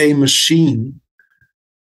built a machine,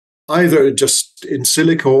 either just in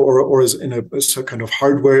silico or as in a kind of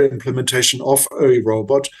hardware implementation of a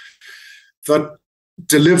robot that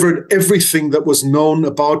delivered everything that was known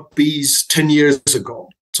about bees 10 years ago.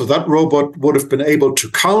 So that robot would have been able to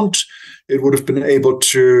count, it would have been able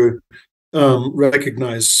to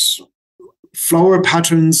recognize flower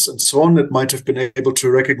patterns and so on. It might have been able to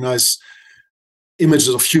recognize images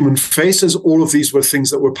of human faces. All of these were things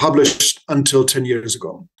that were published until 10 years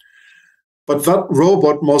ago. But that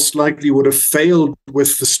robot most likely would have failed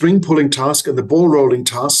with the string pulling task and the ball rolling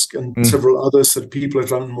task and several others that people have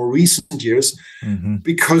done in more recent years,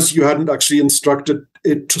 because you hadn't actually instructed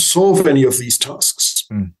it to solve any of these tasks.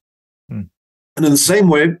 And in the same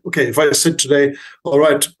way, okay, if I said today, all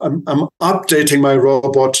right, I'm updating my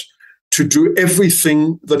robot to do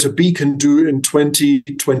everything that a bee can do in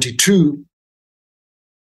 2022,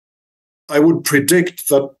 I would predict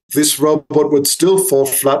that this robot would still fall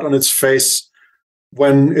flat on its face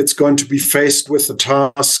when it's going to be faced with the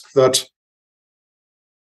task that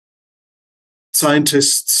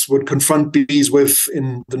scientists would confront bees with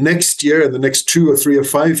in the next year, in the next 2 or 3 or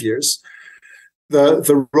 5 years.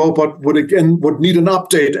 The robot would need an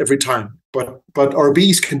update every time, but our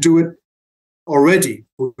bees can do it already.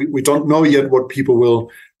 We don't know yet what people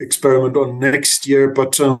will experiment on next year,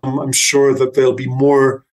 but I'm sure that there'll be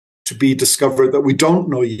more to be discovered that we don't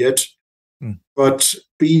know yet. But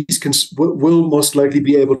bees will most likely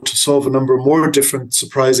be able to solve a number of more different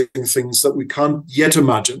surprising things that we can't yet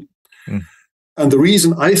imagine. And the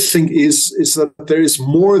reason I think is that there is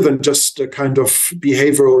more than just a kind of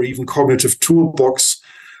behavioral or even cognitive toolbox,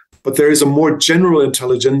 but there is a more general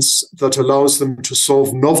intelligence that allows them to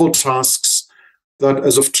solve novel tasks that,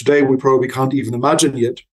 as of today, we probably can't even imagine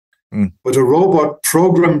yet. But a robot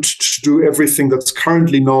programmed to do everything that's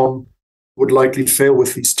currently known would likely fail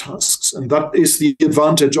with these tasks. And that is the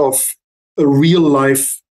advantage of a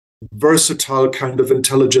real-life, versatile kind of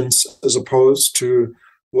intelligence as opposed to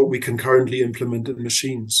what we can currently implement in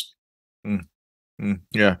machines.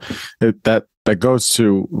 Yeah, that goes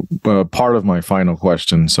to part of my final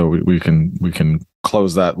question. So we can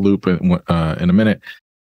close that loop in a minute.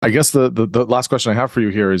 I guess the last question I have for you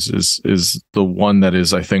here is the one that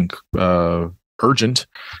is, I think, urgent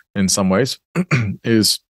in some ways.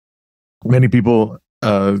 Is many people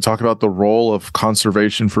talk about the role of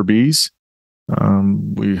conservation for bees.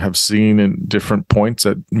 We have seen in different points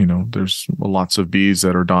that, there's lots of bees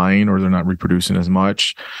that are dying or they're not reproducing as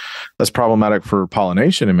much. That's problematic for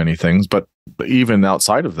pollination in many things, but even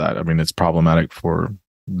outside of that, I mean, it's problematic for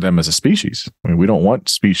them as a species. I mean, we don't want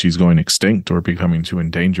species going extinct or becoming too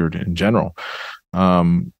endangered in general.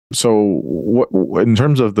 So what, in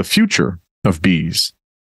terms of the future of bees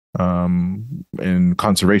in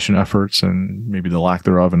conservation efforts and maybe the lack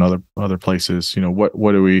thereof in other places?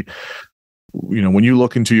 What do we, when you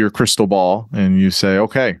look into your crystal ball and you say,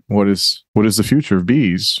 okay, what is the future of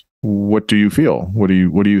bees? What do you feel? What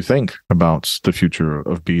do you think about the future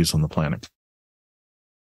of bees on the planet?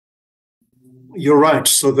 You're right.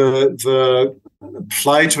 So the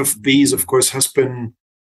plight of bees, of course, has been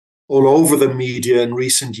all over the media in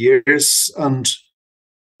recent years, and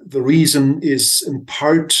the reason is in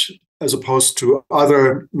part, as opposed to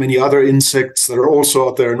many other insects that are also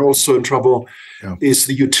out there and also in trouble, is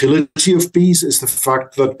the utility of bees, is the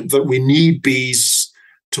fact that we need bees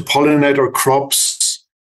to pollinate our crops.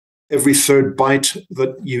 Every third bite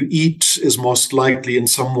that you eat is most likely in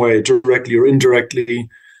some way, directly or indirectly,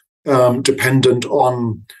 dependent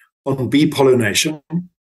on bee pollination.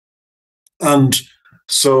 And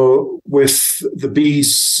so with the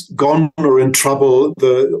bees gone or in trouble,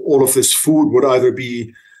 all of this food would either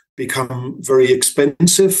become very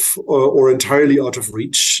expensive or entirely out of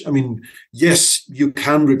reach. I mean, yes, you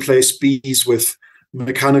can replace bees with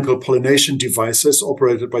mechanical pollination devices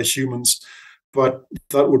operated by humans, but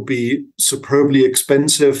that would be superbly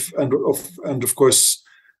expensive. And of course,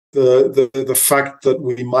 the fact that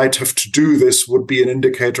we might have to do this would be an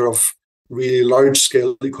indicator of really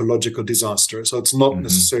large-scale ecological disaster. So it's not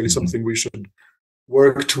necessarily something we should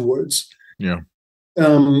work towards. Yeah.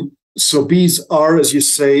 So bees are, as you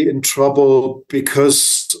say, in trouble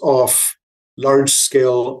because of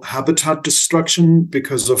large-scale habitat destruction,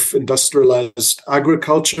 because of industrialized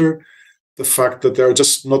agriculture, the fact that there are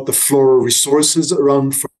just not the floral resources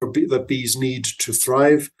around that bees need to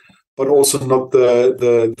thrive, but also not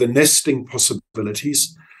the nesting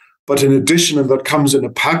possibilities. But in addition, and that comes in a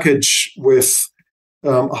package with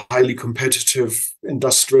a highly competitive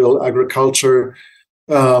industrial agriculture,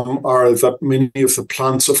 are that many of the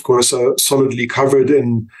plants, of course, are solidly covered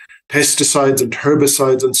in pesticides and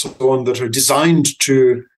herbicides and so on that are designed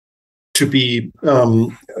to be,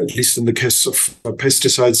 at least in the case of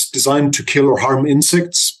pesticides, designed to kill or harm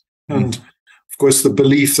insects. And of course, the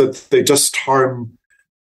belief that they just harm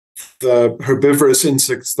the herbivorous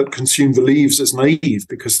insects that consume the leaves is naive,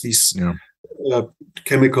 because these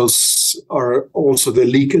chemicals are also, they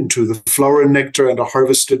leak into the flower nectar and are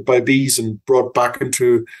harvested by bees and brought back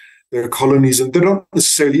into their colonies. And they don't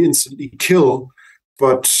necessarily instantly kill,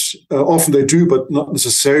 but often they do, but not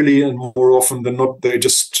necessarily. And more often than not, they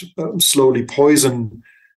just slowly poison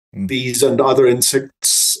bees and other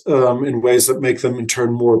insects in ways that make them in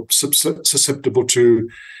turn more susceptible to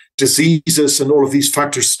diseases. And all of these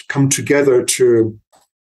factors come together to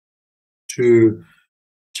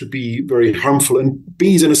be very harmful. And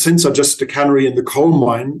bees, in a sense, are just a canary in the coal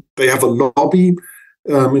mine. They have a lobby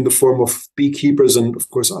in the form of beekeepers and, of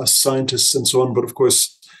course, us scientists and so on. But, of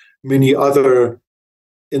course, many other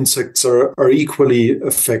insects are equally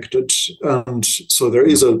affected. And so there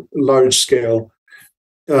is a large-scale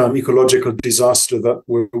ecological disaster that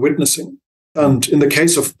we're witnessing. And in the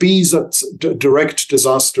case of bees, that's a direct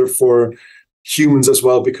disaster for humans as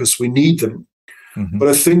well, because we need them. But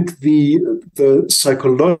I think the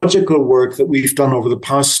psychological work that we've done over the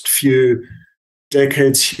past few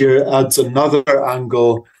decades here adds another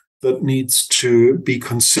angle that needs to be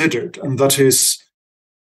considered. And that is,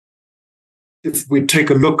 if we take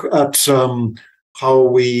a look at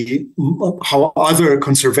how other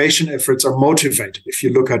conservation efforts are motivated, if you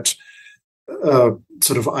look at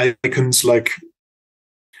sort of icons like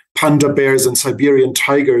panda bears and Siberian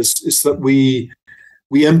tigers, is that we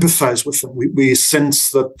empathize with them. We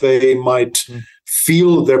sense that they might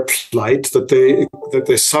feel their plight, that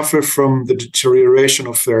they suffer from the deterioration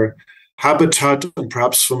of their habitat, and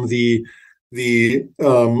perhaps from the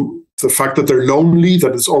fact that they're lonely,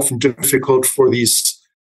 that it's often difficult for these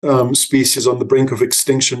species on the brink of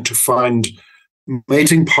extinction to find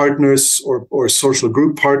mating partners or social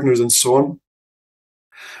group partners and so on.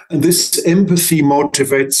 And this empathy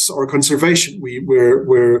motivates our conservation.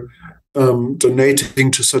 We're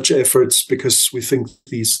donating to such efforts because we think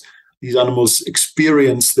these animals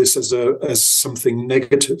experience this as something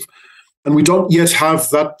negative. And we don't yet have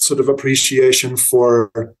that sort of appreciation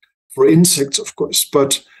for insects, of course.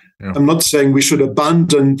 But I'm not saying we should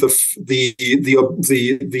abandon the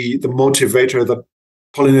motivator that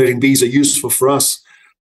pollinating bees are useful for us.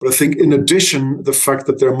 But I think, in addition, the fact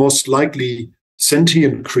that they're most likely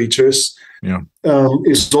sentient creatures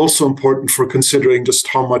is also important for considering just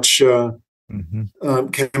how much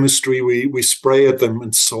chemistry we spray at them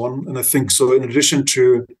and so on. And I think so, in addition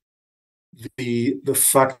to the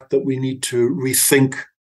fact that we need to rethink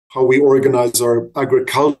how we organize our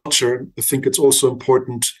agriculture, I think it's also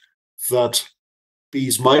important that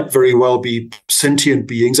bees might very well be sentient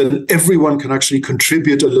beings, and everyone can actually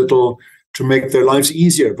contribute a little to make their lives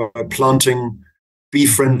easier by planting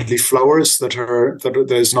bee-friendly flowers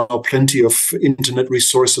there's now plenty of internet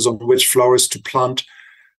resources on which flowers to plant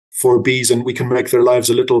for bees, and we can make their lives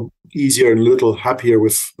a little easier and a little happier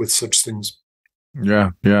with such things.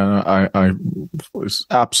 Yeah, I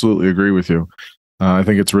absolutely agree with you. I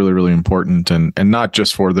think it's really, really important, and not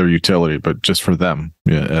just for their utility, but just for them,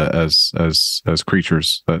 as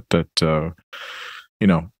creatures that the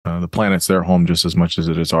planet's their home just as much as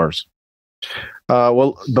it is ours.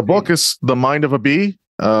 Well, the book is The Mind of a Bee.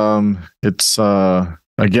 It's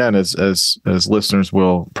again, as listeners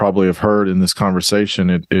will probably have heard in this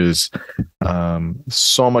conversation, it is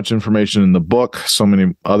so much information in the book, so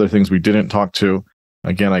many other things we didn't talk to.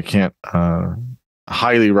 Again, I can't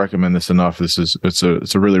highly recommend this enough. It's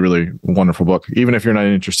a really, really wonderful book. Even if you're not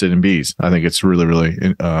interested in bees, I think it's really, really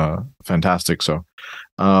fantastic. So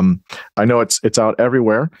I know it's out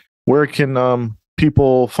everywhere. Where can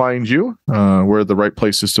people find you? Where are the right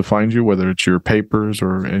places to find you, whether it's your papers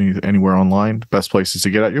or anywhere online? Best places to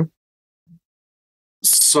get at you?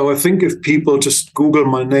 So I think if people just Google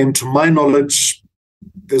my name, to my knowledge,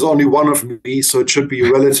 there's only one of me, so it should be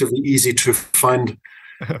relatively easy to find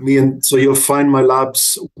me. And so you'll find my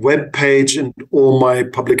lab's webpage, and all my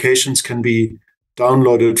publications can be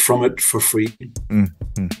downloaded from it for free.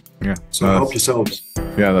 Yeah. So help yourselves.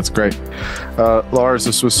 Yeah, that's great. Lars,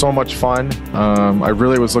 this was so much fun. I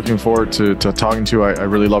really was looking forward to talking to you. I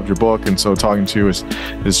really loved your book, and so talking to you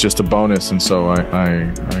is just a bonus. And so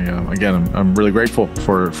I'm really grateful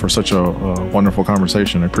for such a wonderful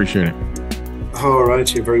conversation. I appreciate it. All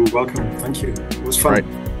right, you're very welcome. Thank you. It was fun. Right.